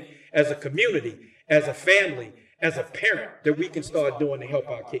I think as a community, as a family, as a parent, that we can start doing to help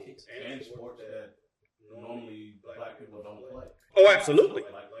our kids. And sports that normally black people don't play. Oh, absolutely.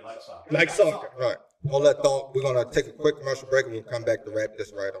 Like soccer. Like soccer. Right. Hold that thought. We're going to take a quick commercial break and we'll come back to wrap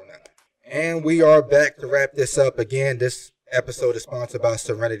this right on that. And we are back to wrap this up. Again, this episode is sponsored by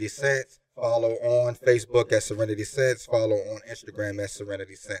Serenity Sense. Follow on Facebook at Serenity Sense. Follow on Instagram at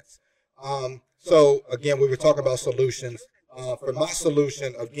Serenity Sense. So, again, we were talking about solutions. For my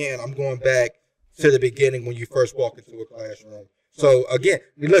solution, again, I'm going back to the beginning when you first walk into a classroom. So, again,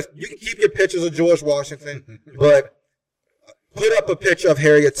 look, you can keep your pictures of George Washington, but put up a picture of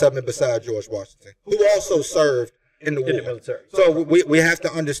Harriet Tubman beside George Washington, who also served in the war. military. So we have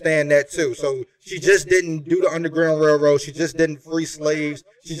to understand that too. So she just didn't do the Underground Railroad. She just didn't free slaves.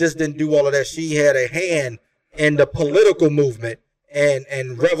 She just didn't do all of that. She had a hand in the political movement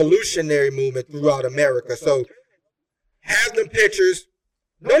and revolutionary movement throughout America. So have them pictures.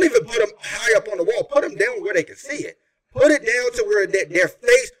 Don't even put them high up on the wall. Put them down where they can see it. Put it down to where their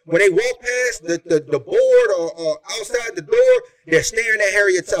face, when they walk past the board or outside the door, they're staring at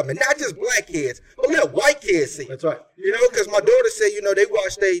Harriet Tubman. Not just black kids, but let white kids see. That's right. You know, because my daughter said, they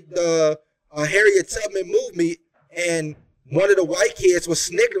watched the Harriet Tubman movie, and one of the white kids was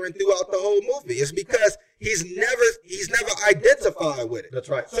snickering throughout the whole movie. It's because he's never identified with it. That's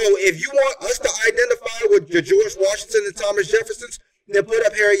right. So if you want us to identify with the George Washington and Thomas Jeffersons, then put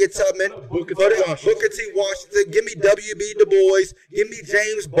up Harriet Tubman, Booker T. Washington, give me W.B. Du Bois, give me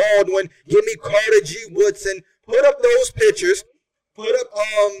James Baldwin, give me Carter G. Woodson. Put up those pictures. Put up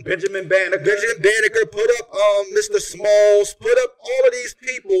Benjamin Banneker, put up Mr. Smalls, put up all of these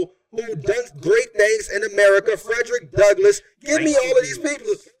people who done great things in America. Frederick Douglass. Give me all of these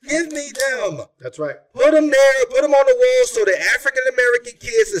people. Give me them. That's right. Put them there, put them on the wall so the African American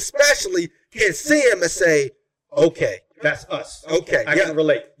kids especially can see them and say, okay. That's us. Okay. I can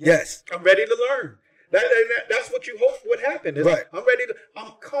relate. Yes. I'm ready to learn. That's what you hope would happen. Right. I'm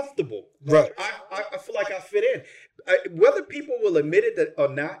comfortable. Right. I feel like I fit in. Whether people will admit it or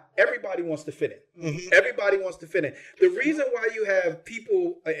not, everybody wants to fit in. Mm-hmm. Everybody wants to fit in. The reason why you have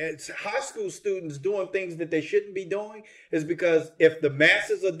people, high school students, doing things that they shouldn't be doing is because if the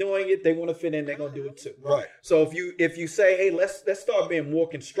masses are doing it, they want to fit in. They're going to do it too. Right. So if you say, hey, let's start being more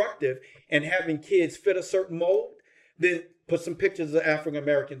constructive and having kids fit a certain mold, then put some pictures of African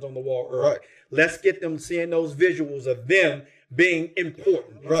Americans on the wall early. Right. Let's get them seeing those visuals of them being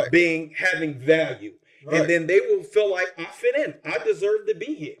important, Right. having value. Right. And then they will feel like I fit in. I deserve to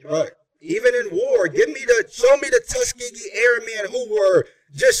be here. Right. Even in war, show me the Tuskegee Airmen who were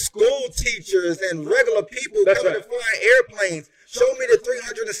just school teachers and regular people coming to fly airplanes. Show me the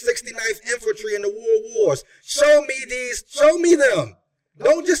 369th Infantry in the World Wars. Show me them.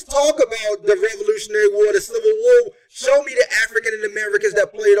 Don't just talk about the Revolutionary War, the Civil War. Show me the African Americans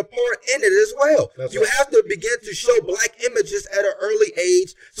that played a part in it as well. You have to begin to show black images at an early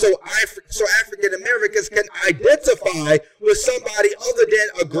age so African Americans can identify with somebody other than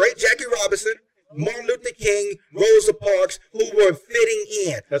a great Jackie Robinson, Martin Luther King, Rosa Parks, who were fitting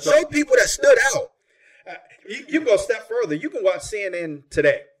in. Show people that stood out. You go a step further. You can watch CNN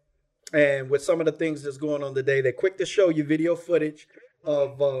today. And with some of the things that's going on today, they're quick to show you video footage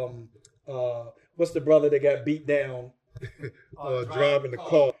of what's the brother that got beat down driving the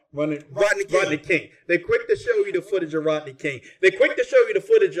car, Rodney King. They're quick to show you the footage of Rodney King. They're quick to show you the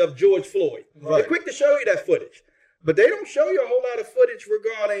footage of George Floyd. Right. They're quick to show you that footage. But they don't show you a whole lot of footage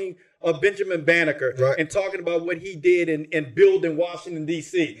regarding Benjamin Banneker and talking about what he did in building Washington,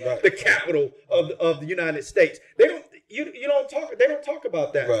 D.C., the capital of the United States. They don't talk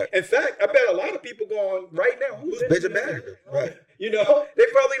about that. Right. In fact, I bet a lot of people going right now, who's Benjamin Banneker? Right. They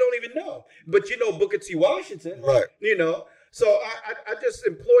probably don't even know. But Booker T. Washington. Right. So I just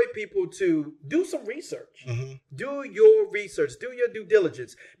employ people to do some research. Mm-hmm. Do your research. Do your due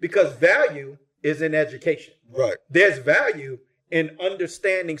diligence. Because value is in education. Right. There's value in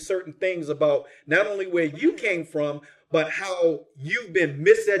understanding certain things about not only where you came from, but how you've been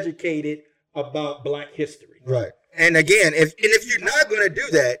miseducated about Black history. Right. And again, if you're not going to do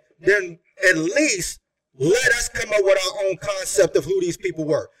that, then at least let us come up with our own concept of who these people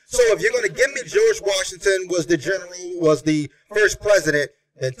were. So if you're going to give me George Washington was the first president,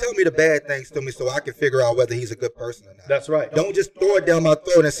 then tell me the bad things to me so I can figure out whether he's a good person or not. That's right. Don't just throw it down my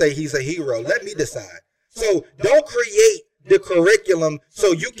throat and say he's a hero. Let me decide. So don't create the curriculum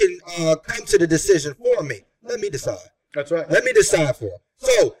so you can come to the decision for me. Let me decide. That's right. Let me decide for him.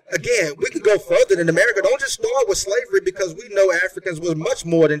 So, again, we can go further than America. Don't just start with slavery because we know Africans was much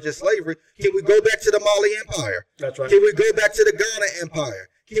more than just slavery. Can we go back to the Mali Empire? That's right. Can we go back to the Ghana Empire?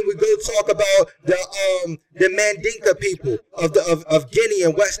 Can we go talk about the Mandinka people of Guinea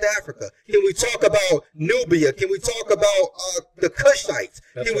and West Africa? Can we talk about Nubia? Can we talk about the Cushites?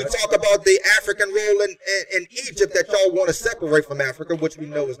 Can we talk about the African role in Egypt that y'all want to separate from Africa, which we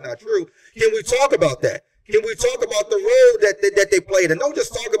know is not true? Can we talk about that? Can we talk about the role that they played? And don't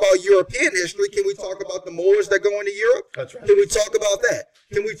just talk about European history. Can we talk about the Moors that go into Europe? That's right. Can we talk about that?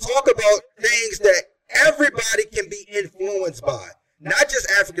 Can we talk about things that everybody can be influenced by? Not just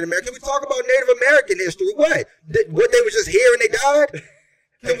African American. Can we talk about Native American history? What they were just here and they died?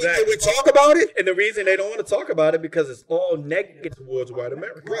 Can we talk about it? And the reason they don't want to talk about it because it's all negative towards white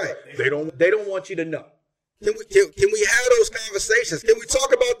America. Right. They don't want you to know. Can we have those conversations? Can we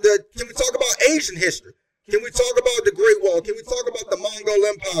talk about Asian history? Can we talk about the Great Wall? Can we talk about the Mongol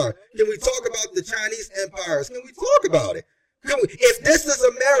Empire? Can we talk about the Chinese empires? Can we talk about it? If this is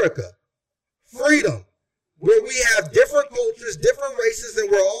America, freedom, where we have different cultures, different races, and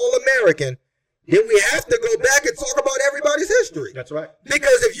we're all American, then we have to go back and talk about everybody's history. That's right.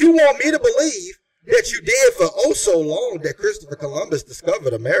 Because if you want me to believe that you did for so long that Christopher Columbus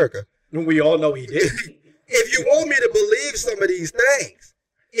discovered America, and we all know he did. If you want me to believe some of these things,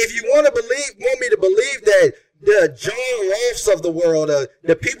 if you want me to believe that the John Rolfes of the world,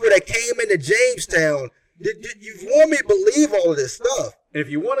 the people that came into Jamestown, you want me to believe all of this stuff. And if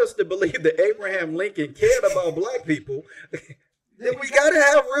you want us to believe that Abraham Lincoln cared about Black people, then we got to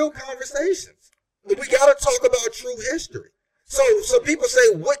have real conversations. We got to talk about true history. So people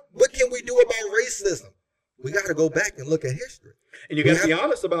say, what can we do about racism? We got to go back and look at history. And you got to be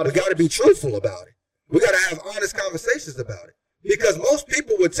honest about it. We got to be truthful about it. We got to have honest conversations about it. Because most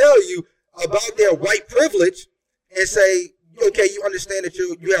people would tell you about their white privilege and say, okay, you understand that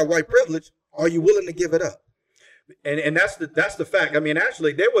you have white privilege. Are you willing to give it up? And that's the fact. I mean,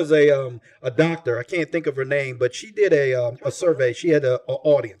 actually, there was a doctor. I can't think of her name, but she did a survey. She had a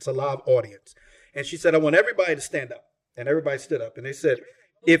live audience, and she said, "I want everybody to stand up." And everybody stood up, and they said,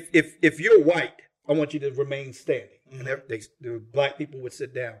 "If you're white, I want you to remain standing." and the black people would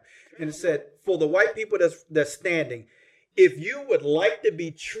sit down. And it said, for the white people that's standing, if you would like to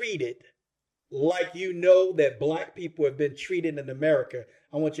be treated like you know that black people have been treated in America,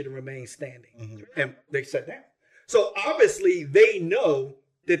 I want you to remain standing. And they sat down. So obviously they know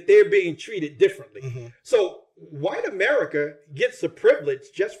that they're being treated differently. So white America gets the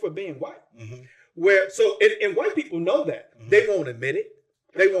privilege just for being white. And white people know that. They won't admit it.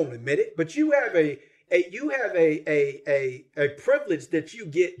 They won't admit it. But you have a privilege that you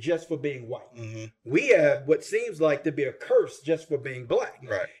get just for being white. We have what seems like to be a curse just for being black.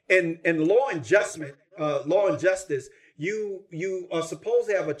 Right. And law and justice, you are supposed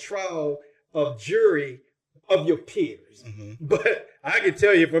to have a trial of jury of your peers. But I can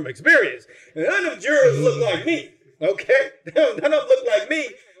tell you from experience, none of them jurors look like me. Okay? None of them look like me.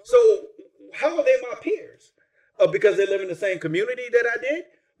 So how are they my peers? Because they live in the same community that I did?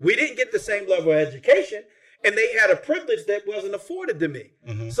 We didn't get the same level of education, and they had a privilege that wasn't afforded to me.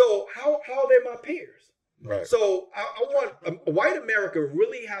 So how are they my peers? Right. So I want white America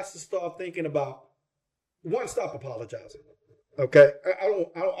really has to start thinking about, one, stop apologizing. Okay, I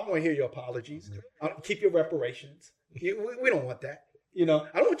don't want to hear your apologies. Keep your reparations. We don't want that. I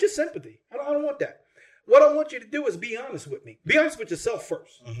don't want your sympathy. I don't want that. What I want you to do is be honest with me. Be honest with yourself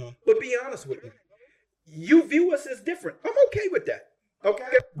first, but be honest with me. You view us as different. I'm okay with that. Okay,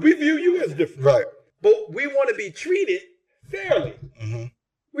 we view you as different, right? But we want to be treated fairly.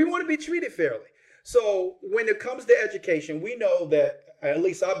 We want to be treated fairly. So when it comes to education, we know that, at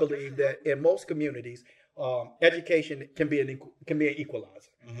least I believe that in most communities, education can be an equalizer.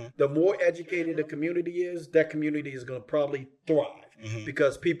 The more educated the community is, that community is going to probably thrive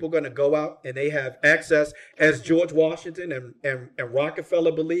because people are going to go out and they have access, as George Washington and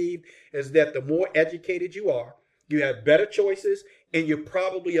Rockefeller believed, is that the more educated you are, you have better choices, and you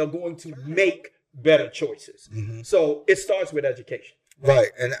probably are going to make better choices. So it starts with education.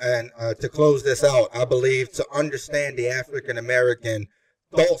 Right. And to close this out, I believe to understand the African American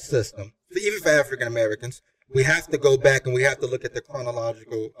thought system, even for African Americans, we have to go back and we have to look at the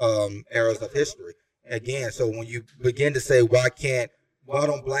chronological eras of history. Again, so when you begin to say, why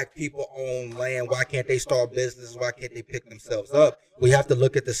don't black people own land? Why can't they start businesses? Why can't they pick themselves up? We have to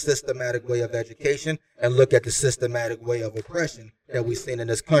look at the systematic way of education and look at the systematic way of oppression that we've seen in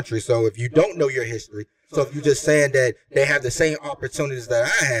this country. So if you don't know your history, so if you're just saying that they have the same opportunities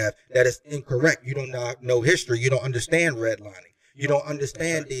that I have, that is incorrect. You don't know history. You don't understand redlining. You don't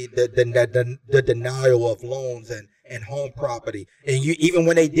understand the denial of loans and home property. And you, even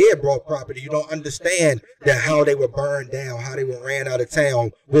when they did brought property, you don't understand that how they were burned down, how they were ran out of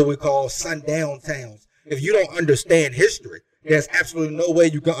town, what we call sundown towns. If you don't understand history, there's absolutely no way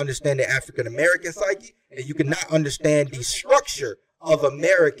you can understand the African American psyche, and you cannot understand the structure of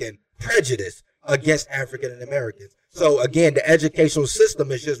American prejudice against African Americans. So again, the educational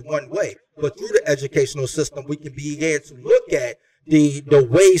system is just one way, but through the educational system, we can begin to look at the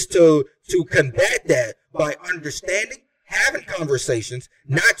ways to combat that by understanding, having conversations,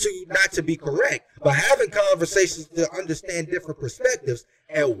 not to be correct, but having conversations to understand different perspectives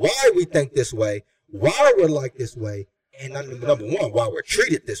and why we think this way, why we're like this way, and number one, why we're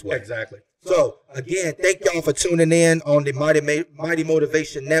treated this way. Exactly. So again, thank y'all for tuning in on the Mighty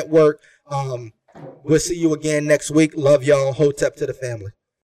Motivation Network. We'll see you again next week. Love y'all. Hotep to the family.